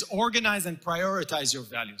is organize and prioritize your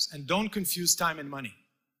values, and don't confuse time and money.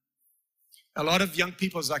 A lot of young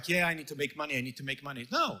people is like, yeah, I need to make money, I need to make money.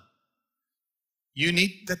 No. You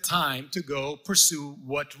need the time to go pursue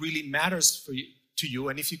what really matters to you,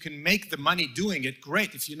 and if you can make the money doing it,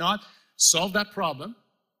 great. If you're not, solve that problem,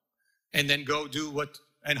 and then go do what,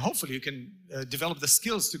 and hopefully you can develop the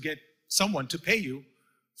skills to get someone to pay you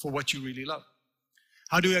for what you really love.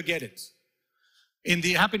 How do I get it? In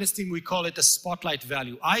the happiness team, we call it a spotlight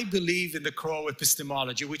value. I believe in the Crow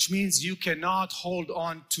epistemology, which means you cannot hold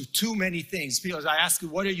on to too many things. Because I ask you,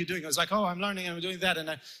 what are you doing? I was like, oh, I'm learning, I'm doing that, and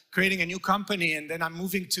I'm creating a new company, and then I'm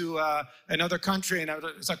moving to another country. And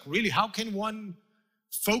it's like, really, how can one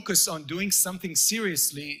focus on doing something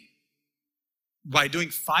seriously by doing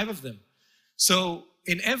 5 of them? So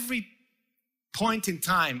in every point in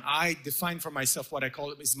time, I define for myself what I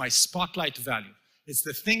call is my spotlight value. It's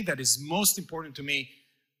the thing that is most important to me.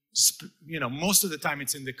 Most of the time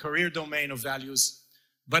it's in the career domain of values,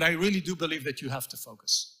 but I really do believe that you have to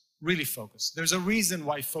focus, really focus. There's a reason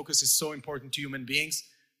why focus is so important to human beings.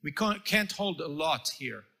 We can't hold a lot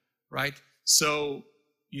here, right? So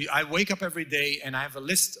I wake up every day and I have a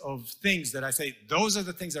list of things that I say, those are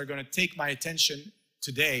the things that are going to take my attention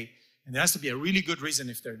today, and there has to be a really good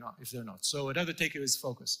reason if they're not. So another takeaway is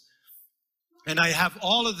focus. And I have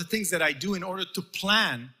all of the things that I do in order to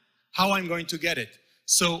plan how I'm going to get it.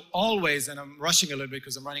 So always, and I'm rushing a little bit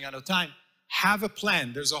because I'm running out of time, have a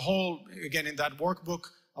plan. There's a whole, again, in that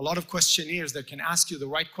workbook, a lot of questionnaires that can ask you the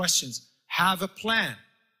right questions. Have a plan.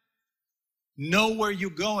 Know where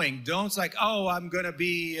you're going. Don't like, oh, I'm going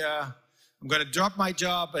to drop my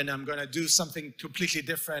job and I'm going to do something completely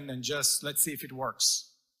different and just let's see if it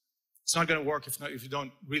works. It's not going to work if you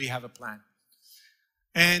don't really have a plan.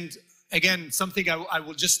 And again, something I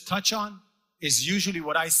will just touch on is usually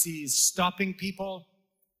what I see is stopping people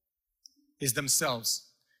is themselves.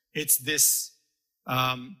 It's this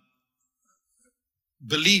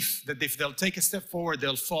belief that if they'll take a step forward,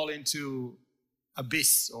 they'll fall into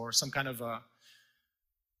abyss or some kind of a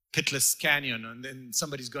pitless canyon, and then some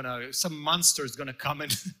monster is gonna come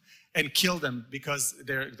and kill them because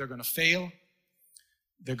they're gonna fail,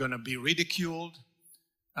 they're gonna be ridiculed,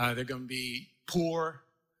 they're gonna be poor.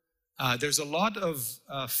 There's a lot of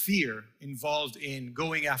fear involved in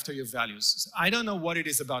going after your values. I don't know what it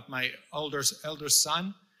is about my elder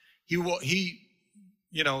son. He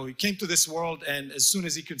came to this world, and as soon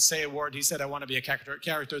as he could say a word, he said, I want to be a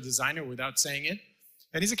character designer without saying it.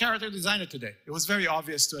 And he's a character designer today. It was very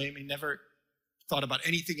obvious to him. He never thought about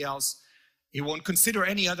anything else. He won't consider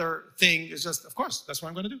any other thing. It's just, of course, that's what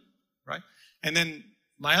I'm going to do, right? And then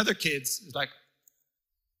my other kids is like,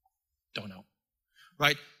 don't know,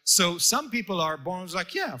 right? So some people are born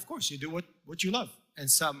like, yeah, of course, you do what you love.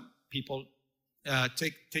 And some people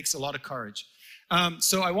takes a lot of courage.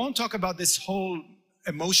 So I won't talk about this whole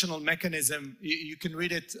emotional mechanism. You can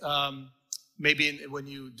read it maybe when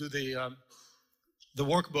you do the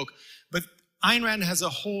workbook. But Ayn Rand has a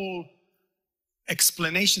whole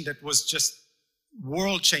explanation that was just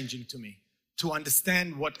world-changing to me, to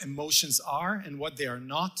understand what emotions are and what they are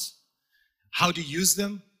not, how to use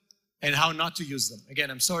them, and how not to use them. Again,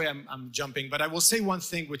 I'm sorry I'm jumping, but I will say one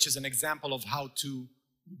thing which is an example of how to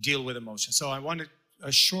deal with emotion. So I wanted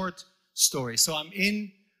a short story. So I'm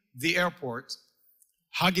in the airport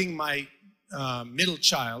hugging my middle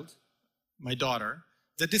child, my daughter,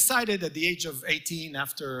 that decided at the age of 18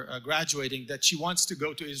 after graduating that she wants to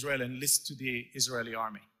go to Israel and enlist to the Israeli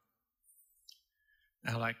army.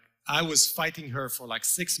 And I was fighting her for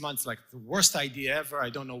 6 months, the worst idea ever.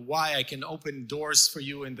 I don't know why. I can open doors for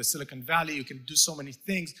you in the Silicon Valley. You can do so many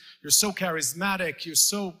things. You're so charismatic. You're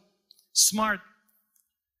so smart.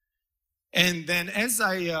 And then as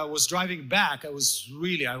I was driving back,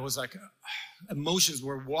 emotions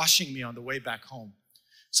were washing me on the way back home.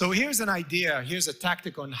 So here's an idea, here's a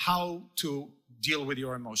tactic on how to deal with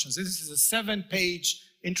your emotions. This is a 7-page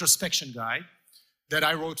introspection guide that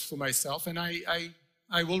I wrote for myself, and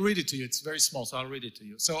I will read it to you. It's very small, so I'll read it to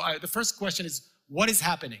you. So the first question is, what is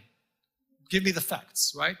happening? Give me the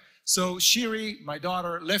facts, right? So Shiri, my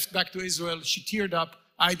daughter, left back to Israel. She teared up.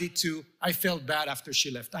 I did too. I felt bad after she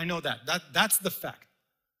left. I know that. That's the fact,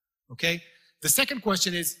 okay? The second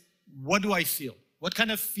question is, what do I feel? What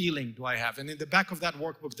kind of feeling do I have? And in the back of that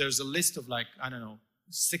workbook, there's a list of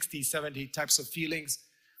 60, 70 types of feelings,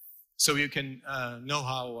 so you can know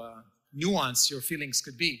how nuanced your feelings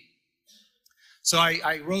could be. So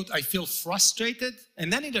I wrote, I feel frustrated,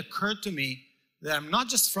 and then it occurred to me that I'm not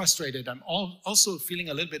just frustrated, I'm also feeling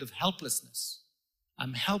a little bit of helplessness.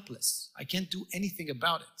 I'm helpless. I can't do anything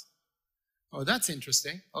about it. Oh, that's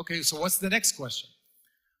interesting. Okay, so what's the next question?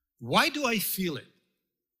 Why do I feel it?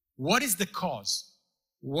 What is the cause?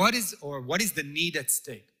 What is the need at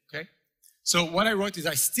stake? Okay? So what I wrote is,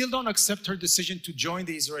 I still don't accept her decision to join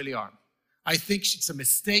the Israeli army. I think it's a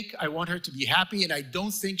mistake. I want her to be happy, and I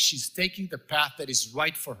don't think she's taking the path that is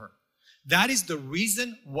right for her. That is the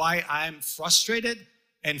reason why I'm frustrated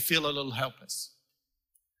and feel a little helpless.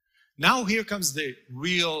 Now here comes the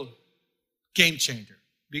real game changer,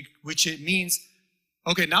 which it means,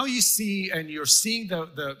 okay, now you see and you're seeing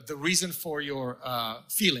the reason for your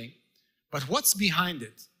feeling, but what's behind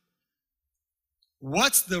it?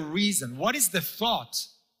 What's the reason? What is the thought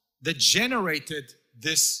that generated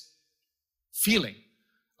this feeling?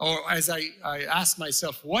 Or as I ask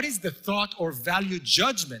myself, what is the thought or value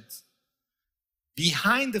judgment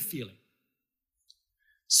behind the feeling?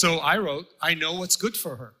 So I wrote, I know what's good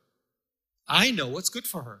for her. I know what's good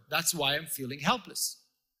for her. That's why I'm feeling helpless.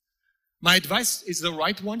 My advice is the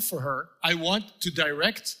right one for her. I want to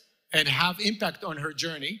direct and have impact on her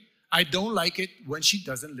journey. I don't like it when she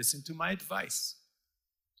doesn't listen to my advice.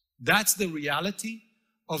 That's the reality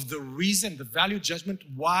of the reason, the value judgment,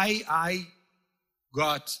 why I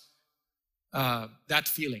got that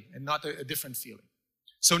feeling and not a different feeling.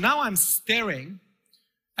 So now I'm staring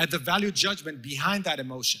at the value judgment behind that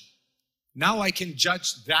emotion. Now I can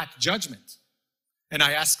judge that judgment. And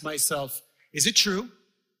I ask myself, is it true?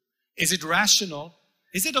 Is it rational?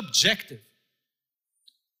 Is it objective?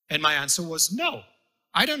 And my answer was no.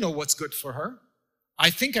 I don't know what's good for her. I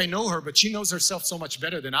think I know her, but she knows herself so much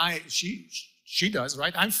better than she does,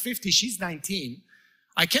 right? I'm 50, she's 19.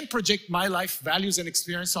 I can't project my life values and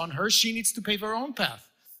experience on her. She needs to pave her own path.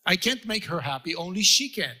 I can't make her happy, only she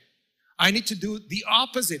can. I need to do the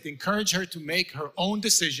opposite, encourage her to make her own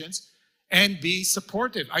decisions and be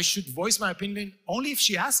supportive. I should voice my opinion only if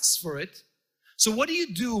she asks for it. So what do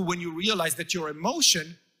you do when you realize that your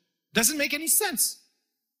emotion doesn't make any sense?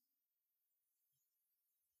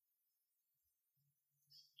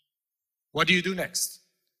 What do you do next?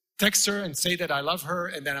 Text her and say that I love her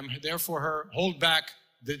and that I'm there for her, hold back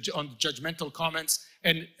on judgmental comments,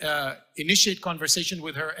 and initiate conversation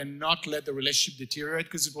with her and not let the relationship deteriorate,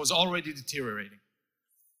 because it was already deteriorating.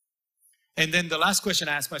 And then the last question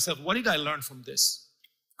I asked myself, what did I learn from this?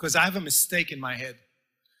 Because I have a mistake in my head.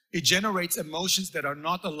 It generates emotions that are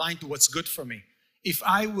not aligned to what's good for me. If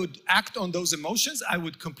I would act on those emotions, I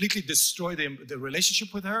would completely destroy the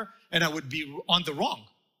relationship with her, and I would be on the wrong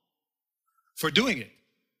for doing it.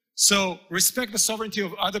 So respect the sovereignty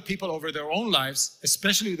of other people over their own lives,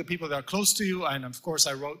 especially the people that are close to you, and of course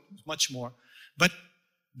I wrote much more. But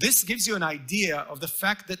this gives you an idea of the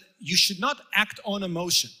fact that you should not act on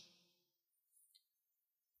emotion.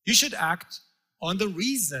 You should act on the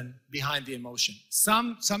reason behind the emotion.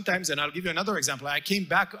 Sometimes, and I'll give you another example, I came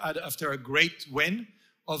back after a great win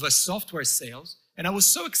of a software sales, and I was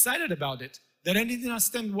so excited about it that I didn't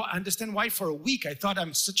understand why for a week. I thought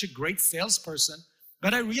I'm such a great salesperson,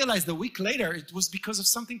 but I realized a week later it was because of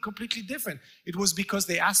something completely different. It was because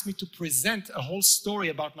they asked me to present a whole story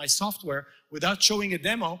about my software without showing a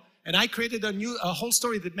demo, and I created a whole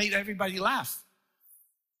story that made everybody laugh.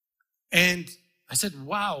 And I said,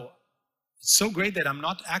 wow, it's so great that I'm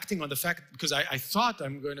not acting on the fact, because I thought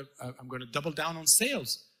I'm going to double down on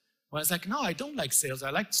sales. Well, I was like, no, I don't like sales.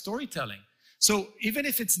 I like storytelling. So even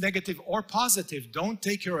if it's negative or positive, don't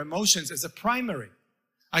take your emotions as a primary.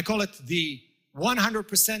 I call it the 100%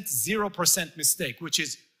 0% mistake, which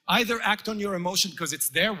is either act on your emotion because it's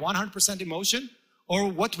there, 100% emotion, or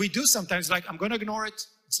what we do sometimes, like, I'm going to ignore it.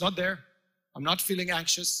 It's not there. I'm not feeling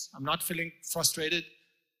anxious. I'm not feeling frustrated.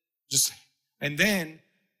 And then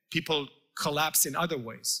people collapse in other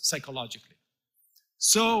ways, psychologically.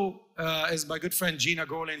 So, as my good friend Gina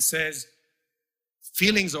Gorlin says,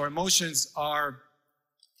 feelings or emotions are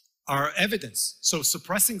evidence. So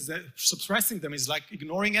suppressing them is like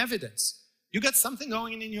ignoring evidence. You got something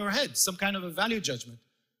going in your head, some kind of a value judgment,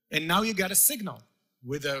 and now you got a signal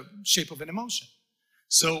with a shape of an emotion.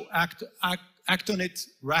 So act on it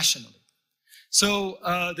rationally. So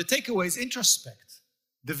the takeaway is introspect.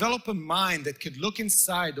 Develop a mind that could look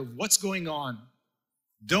inside of what's going on.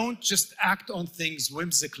 Don't just act on things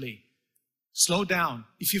whimsically. Slow down.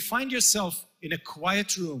 If you find yourself in a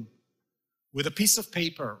quiet room with a piece of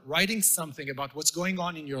paper, writing something about what's going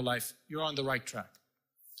on in your life, you're on the right track.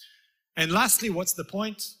 And lastly, what's the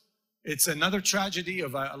point? It's another tragedy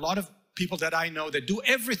of a lot of people that I know that do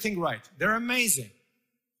everything right. They're amazing.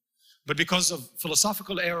 But because of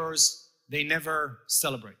philosophical errors, they never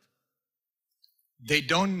celebrate. They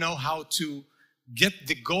don't know how to get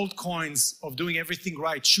the gold coins of doing everything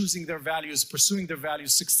right, choosing their values, pursuing their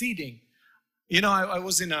values, succeeding. You know, I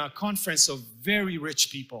was in a conference of very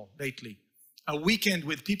rich people lately, a weekend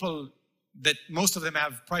with people that most of them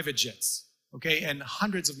have private jets, okay, and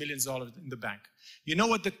hundreds of millions of dollars in the bank. You know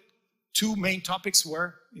what the two main topics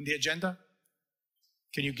were in the agenda?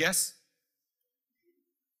 Can you guess?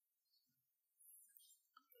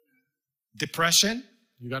 Depression,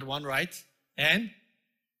 you got one right, and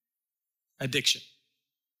addiction.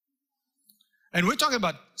 And we're talking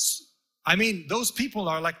about, I mean, those people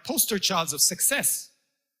are like poster childs of success.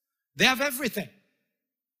 They have everything.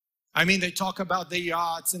 I mean, they talk about their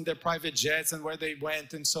yachts and their private jets and where they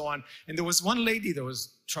went and so on. And there was one lady that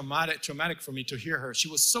was traumatic for me to hear her. She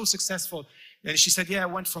was so successful. And she said, yeah, I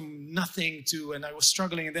went from nothing to, and I was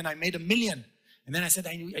struggling, and then I made $1 million. And then I said,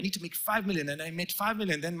 I need to make 5 million. And I made 5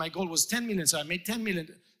 million. Then my goal was 10 million. So I made 10 million.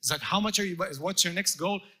 It's like, how much are you, what's your next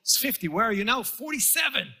goal? It's 50. Where are you now?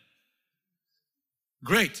 47.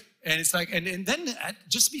 Great. And it's like, and then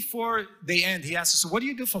just before they end, he asked her, so what do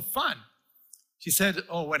you do for fun? She said,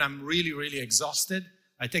 oh, when I'm really, really exhausted,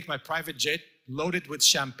 I take my private jet, load it with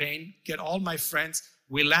champagne, get all my friends,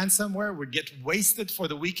 we land somewhere, we get wasted for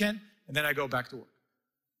the weekend, and then I go back to work.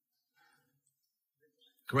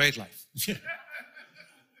 Great life.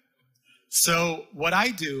 So what I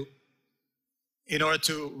do in order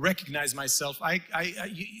to recognize myself,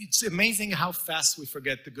 it's amazing how fast we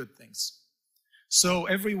forget the good things. So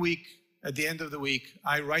every week, at the end of the week,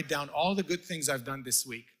 I write down all the good things I've done this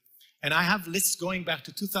week. And I have lists going back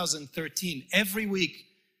to 2013. Every week,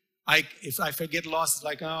 if I get lost,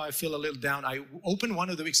 like, oh, I feel a little down, I open one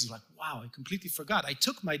of the weeks, it's like, wow, I completely forgot. I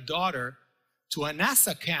took my daughter to a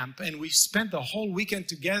NASA camp, and we spent the whole weekend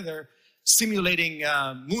together simulating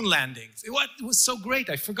moon landings. It was so great.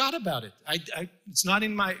 I forgot about it. It was not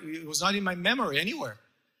in my memory anywhere.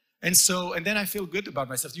 And then I feel good about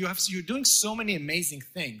myself. You're doing so many amazing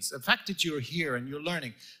things. The fact that you're here and you're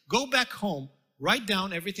learning. Go back home, write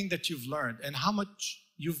down everything that you've learned and how much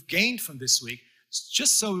you've gained from this week,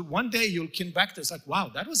 just so one day you'll come back to it's like,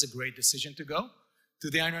 wow, that was a great decision to go to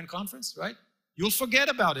the Ayn Rand conference, right? You'll forget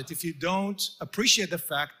about it if you don't appreciate the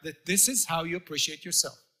fact that this is how you appreciate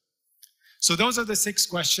yourself. So those are the 6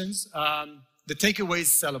 questions. The takeaways: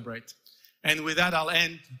 celebrate. And with that, I'll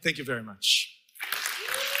end. Thank you very much.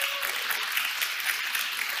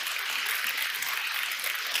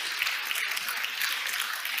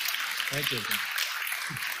 Thank you.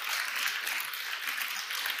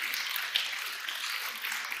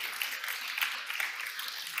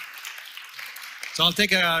 So I'll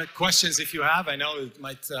take questions if you have. I know it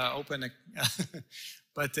might open,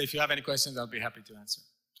 but if you have any questions, I'll be happy to answer.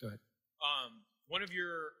 Go ahead. One of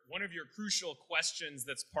your crucial questions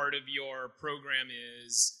that's part of your program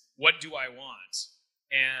is, what do I want?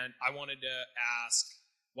 And I wanted to ask,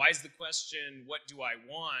 why is the question, what do I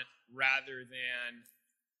want, rather than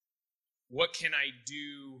what can I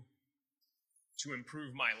do to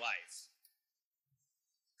improve my life?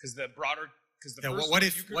 Because the first what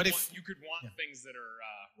if you could want things that are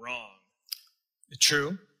wrong.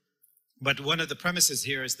 True. But one of the premises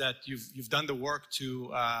here is that you've done the work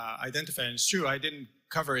to identify, and it's true, I didn't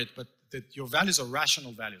cover it, but that your values are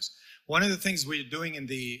rational values. One of the things we're doing in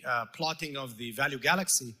the plotting of the value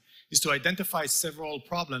galaxy is to identify several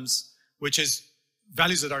problems, which is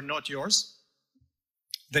values that are not yours,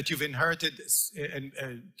 that you've inherited and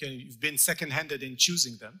you've been second-handed in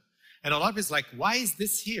choosing them. And a lot of it's like, why is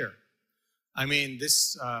this here? I mean,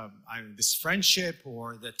 this friendship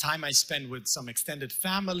or the time I spend with some extended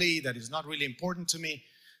family that is not really important to me.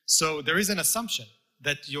 So there is an assumption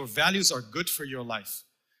that your values are good for your life.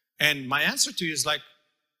 And my answer to you is like,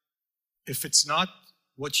 if it's not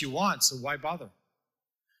what you want, so why bother?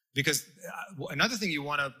 Because another thing you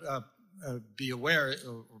want to be aware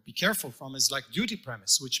or be careful from is like duty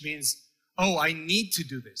premise, which means, oh, I need to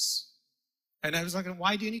do this. And I was like,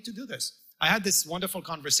 why do you need to do this? I had this wonderful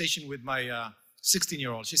conversation with my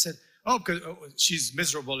 16-year-old. She said, because she's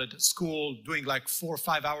miserable at school, doing like 4 or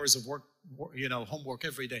 5 hours of work, homework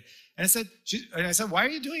every day. And I said, why are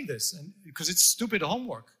you doing this? And because it's stupid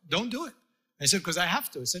homework. Don't do it. I said, because I have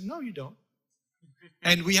to. I said, no, you don't.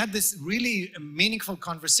 And we had this really meaningful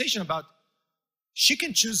conversation about she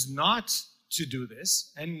can choose not to do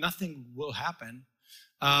this and nothing will happen.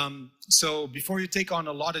 So before you take on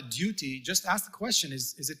a lot of duty, just ask the question,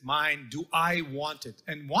 is it mine? Do I want it?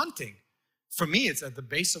 And wanting, for me, it's at the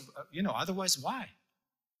base of, otherwise why?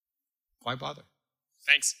 Why bother?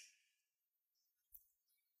 Thanks.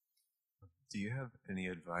 Do you have any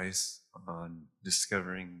advice on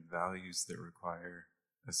discovering values that require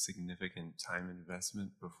a significant time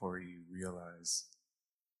investment before you realize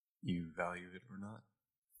you value it or not?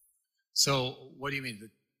 So what do you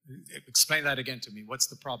mean? Explain that again to me. What's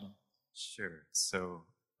the problem? Sure. So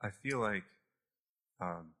I feel like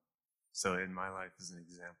So in my life, as an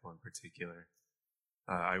example in particular,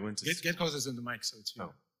 I went to Get closer to the mic so it's you.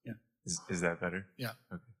 Oh. Yeah. Is that better? Yeah.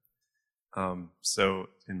 Okay. So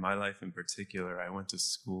in my life in particular, I went to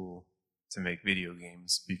school to make video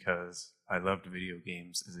games because I loved video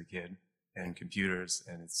games as a kid and computers,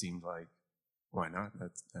 and it seemed like, why not?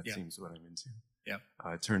 That seems what I'm into. Yeah.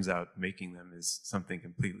 It turns out making them is something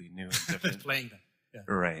completely new and different. Playing them. Yeah.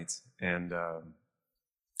 Right. And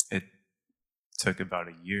it took about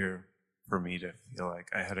a year for me to feel like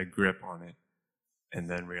I had a grip on it and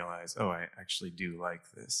then realize, oh, I actually do like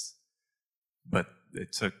this. But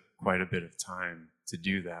it took quite a bit of time to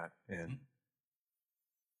do that. And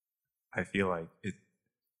I feel like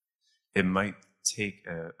it might take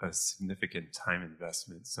a significant time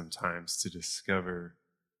investment sometimes to discover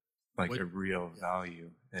like a real value.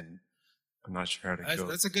 And I'm not sure how to go.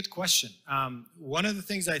 That's a good question. One of the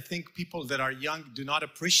things I think people that are young do not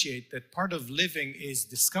appreciate, that part of living is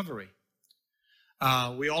discovery.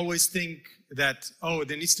 We always think that, oh,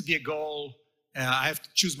 there needs to be a goal. I have to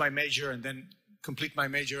choose my major and then complete my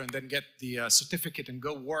major and then get the certificate and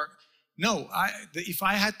go work. No, if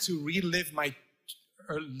I had to relive my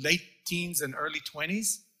late teens and early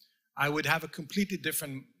 20s, I would have a completely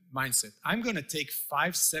different mindset. I'm going to take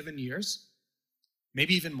 5-7 years,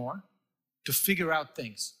 maybe even more, to figure out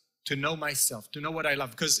things, to know myself, to know what I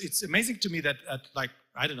love. Because it's amazing to me that at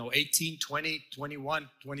 18, 20, 21,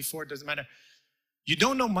 24, doesn't matter. You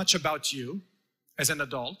don't know much about you as an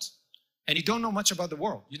adult, and you don't know much about the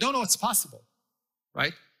world. You don't know what's possible,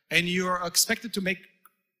 right? And you're expected to make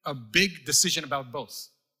a big decision about both.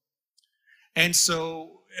 And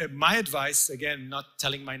so my advice, again, not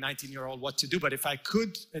telling my 19-year-old what to do, but if I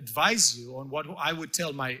could advise you on what I would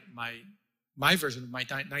tell my version of my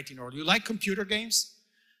 19-year-old, you like computer games?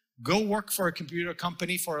 Go work for a computer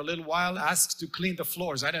company for a little while, ask to clean the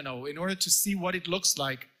floors, I don't know, in order to see what it looks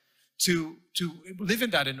like to live in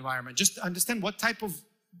that environment. Just understand what type of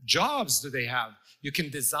jobs do they have. You can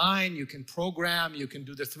design, you can program, you can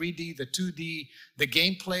do the 3D, the 2D, the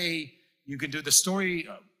gameplay, you can do the story.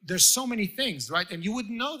 There's so many things, right? And you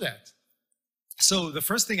wouldn't know that. So the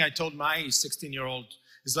first thing I told my 16-year-old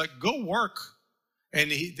is like, go work.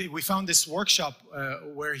 And we found this workshop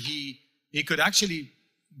where he could actually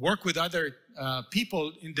work with other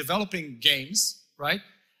people in developing games, right?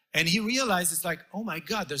 And he realized it's like, oh my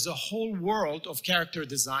God, there's a whole world of character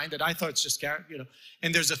design that I thought it's just character,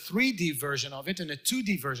 and there's a 3D version of it and a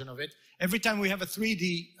 2D version of it. Every time we have a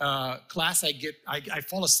 3D class, I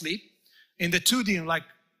fall asleep. In the 2D, I'm like,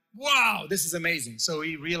 wow, this is amazing. So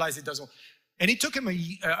he realized it doesn't. And it took him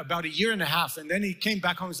about a year and a half. And then he came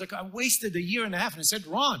back home. He's like, I wasted a year and a half. And I said,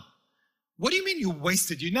 Ron, what do you mean you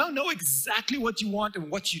wasted? You now know exactly what you want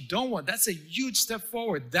and what you don't want. That's a huge step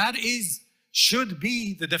forward. That should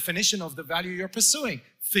be the definition of the value you're pursuing,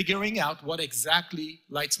 figuring out what exactly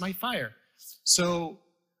lights my fire. So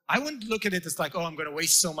I wouldn't look at it as like, oh, I'm going to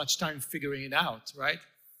waste so much time figuring it out, right?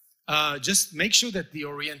 Just make sure that the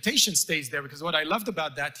orientation stays there, because what I loved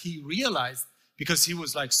about that, he realized, because he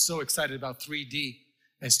was like so excited about 3D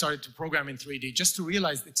and started to program in 3D, just to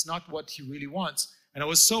realize it's not what he really wants. And I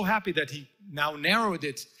was so happy that he now narrowed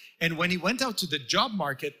it. And when he went out to the job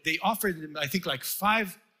market, they offered him, I think, like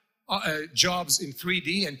 5 jobs in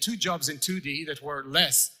 3D and 2 jobs in 2D that were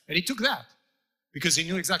less. And he took that because he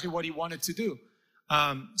knew exactly what he wanted to do.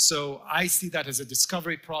 So I see that as a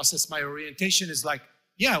discovery process. My orientation is like,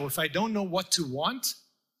 yeah, if I don't know what to want,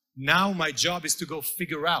 now my job is to go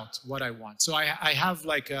figure out what I want. So I have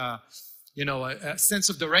like a sense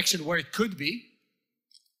of direction where it could be.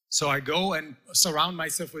 So I go and surround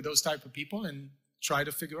myself with those type of people and try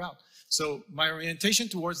to figure out. So my orientation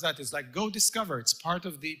towards that is like, go discover. It's part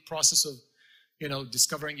of the process of,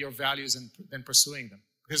 discovering your values and then pursuing them.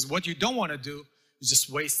 Because what you don't want to do is just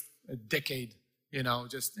waste a decade,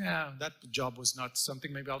 that job was not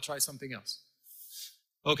something, maybe I'll try something else.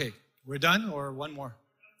 Okay, we're done, or one more?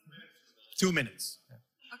 2 minutes.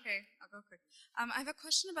 Yeah. Okay, I'll go quick. I have a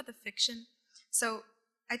question about the fiction. So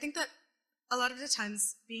I think that a lot of the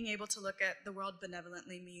times being able to look at the world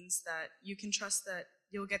benevolently means that you can trust that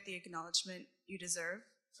you'll get the acknowledgement you deserve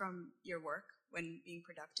from your work when being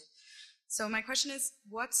productive. So my question is,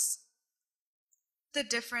 what's the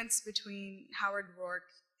difference between Howard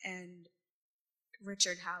Rourke and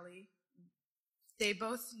Richard Halley? They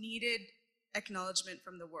both needed acknowledgement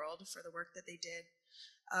from the world for the work that they did.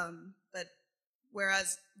 But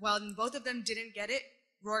whereas while both of them didn't get it,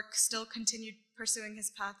 Rourke still continued pursuing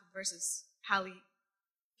his path versus Halley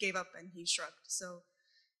gave up and he shrugged. So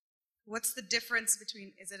what's the difference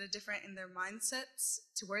between, is it a difference in their mindsets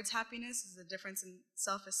towards happiness? Is it a difference in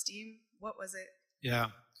self-esteem? What was it? Yeah.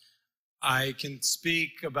 I can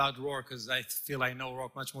speak about Rourke because I feel I know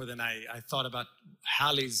Rourke much more than I thought about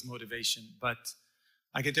Halley's motivation. But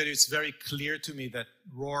I can tell you it's very clear to me that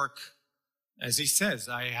Rourke, as he says,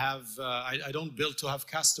 I don't build to have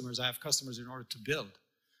customers. I have customers in order to build.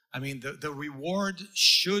 I mean, the reward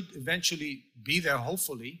should eventually be there,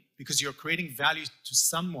 hopefully, because you're creating value to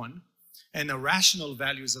someone. And a rational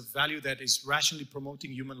value is a value that is rationally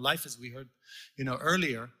promoting human life, as we heard,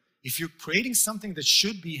 earlier. If you're creating something that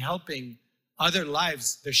should be helping other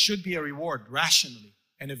lives, there should be a reward rationally.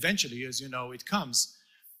 And eventually, as you know, it comes.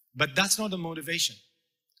 But that's not the motivation.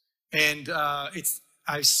 And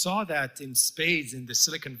I saw that in spades in the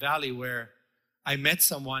Silicon Valley, where I met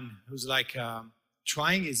someone who's like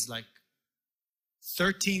trying his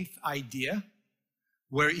 13th idea,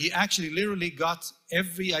 where he actually literally got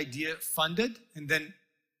every idea funded and then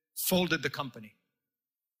folded the company.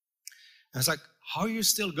 I was like, how are you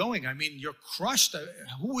still going? I mean, you're crushed.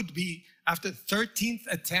 Who would be after 13th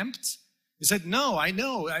attempt? He said, no, I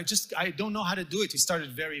know. I don't know how to do it. He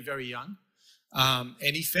started very, very young.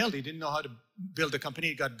 And he failed. He didn't know how to build a company.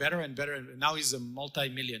 He got better and better. And now he's a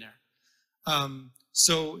multi-millionaire.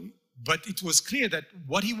 But it was clear that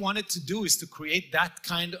what he wanted to do is to create that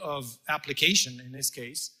kind of application, in this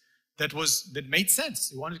case, that made sense.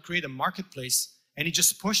 He wanted to create a marketplace, and he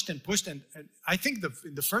just pushed and pushed. And I think the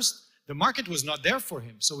market was not there for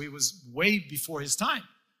him, so he was way before his time.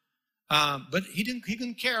 But he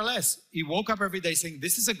couldn't care less. He woke up every day saying,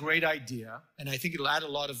 this is a great idea, and I think it'll add a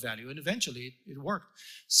lot of value. And eventually, it worked.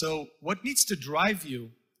 So what needs to drive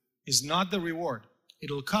you is not the reward.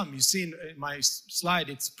 It'll come. You see in my slide,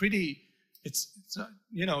 it's very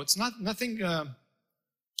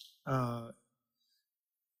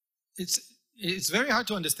hard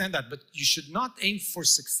to understand that, but you should not aim for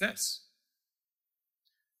success.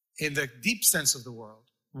 In the deep sense of the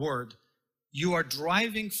word, you are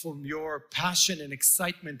driving from your passion and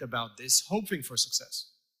excitement about this, hoping for success.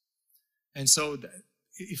 And so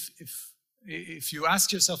if you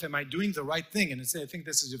ask yourself, am I doing the right thing? And I think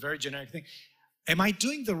this is a very generic thing. Am I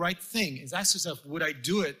doing the right thing? Is ask yourself, would I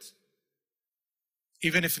do it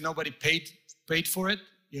even if nobody paid for it?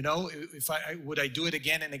 Would I do it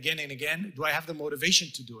again and again and again? Do I have the motivation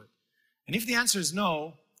to do it? And if the answer is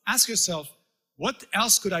no, ask yourself, what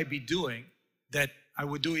else could I be doing that I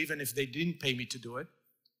would do even if they didn't pay me to do it?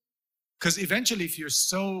 Because eventually, if you're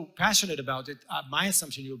so passionate about it, my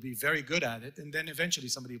assumption you'll be very good at it, and then eventually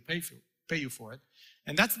somebody will pay you for it.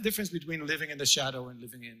 And that's the difference between living in the shadow and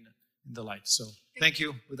living in the light. So thank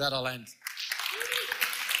you. With that, I'll end.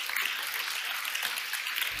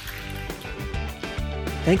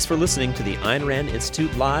 Thanks for listening to the Ayn Rand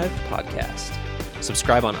Institute Live podcast.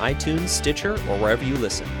 Subscribe on iTunes, Stitcher, or wherever you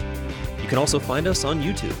listen. You can also find us on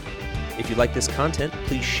YouTube. If you like this content,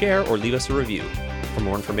 please share or leave us a review. For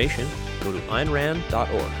more information, go to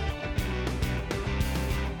AynRand.org.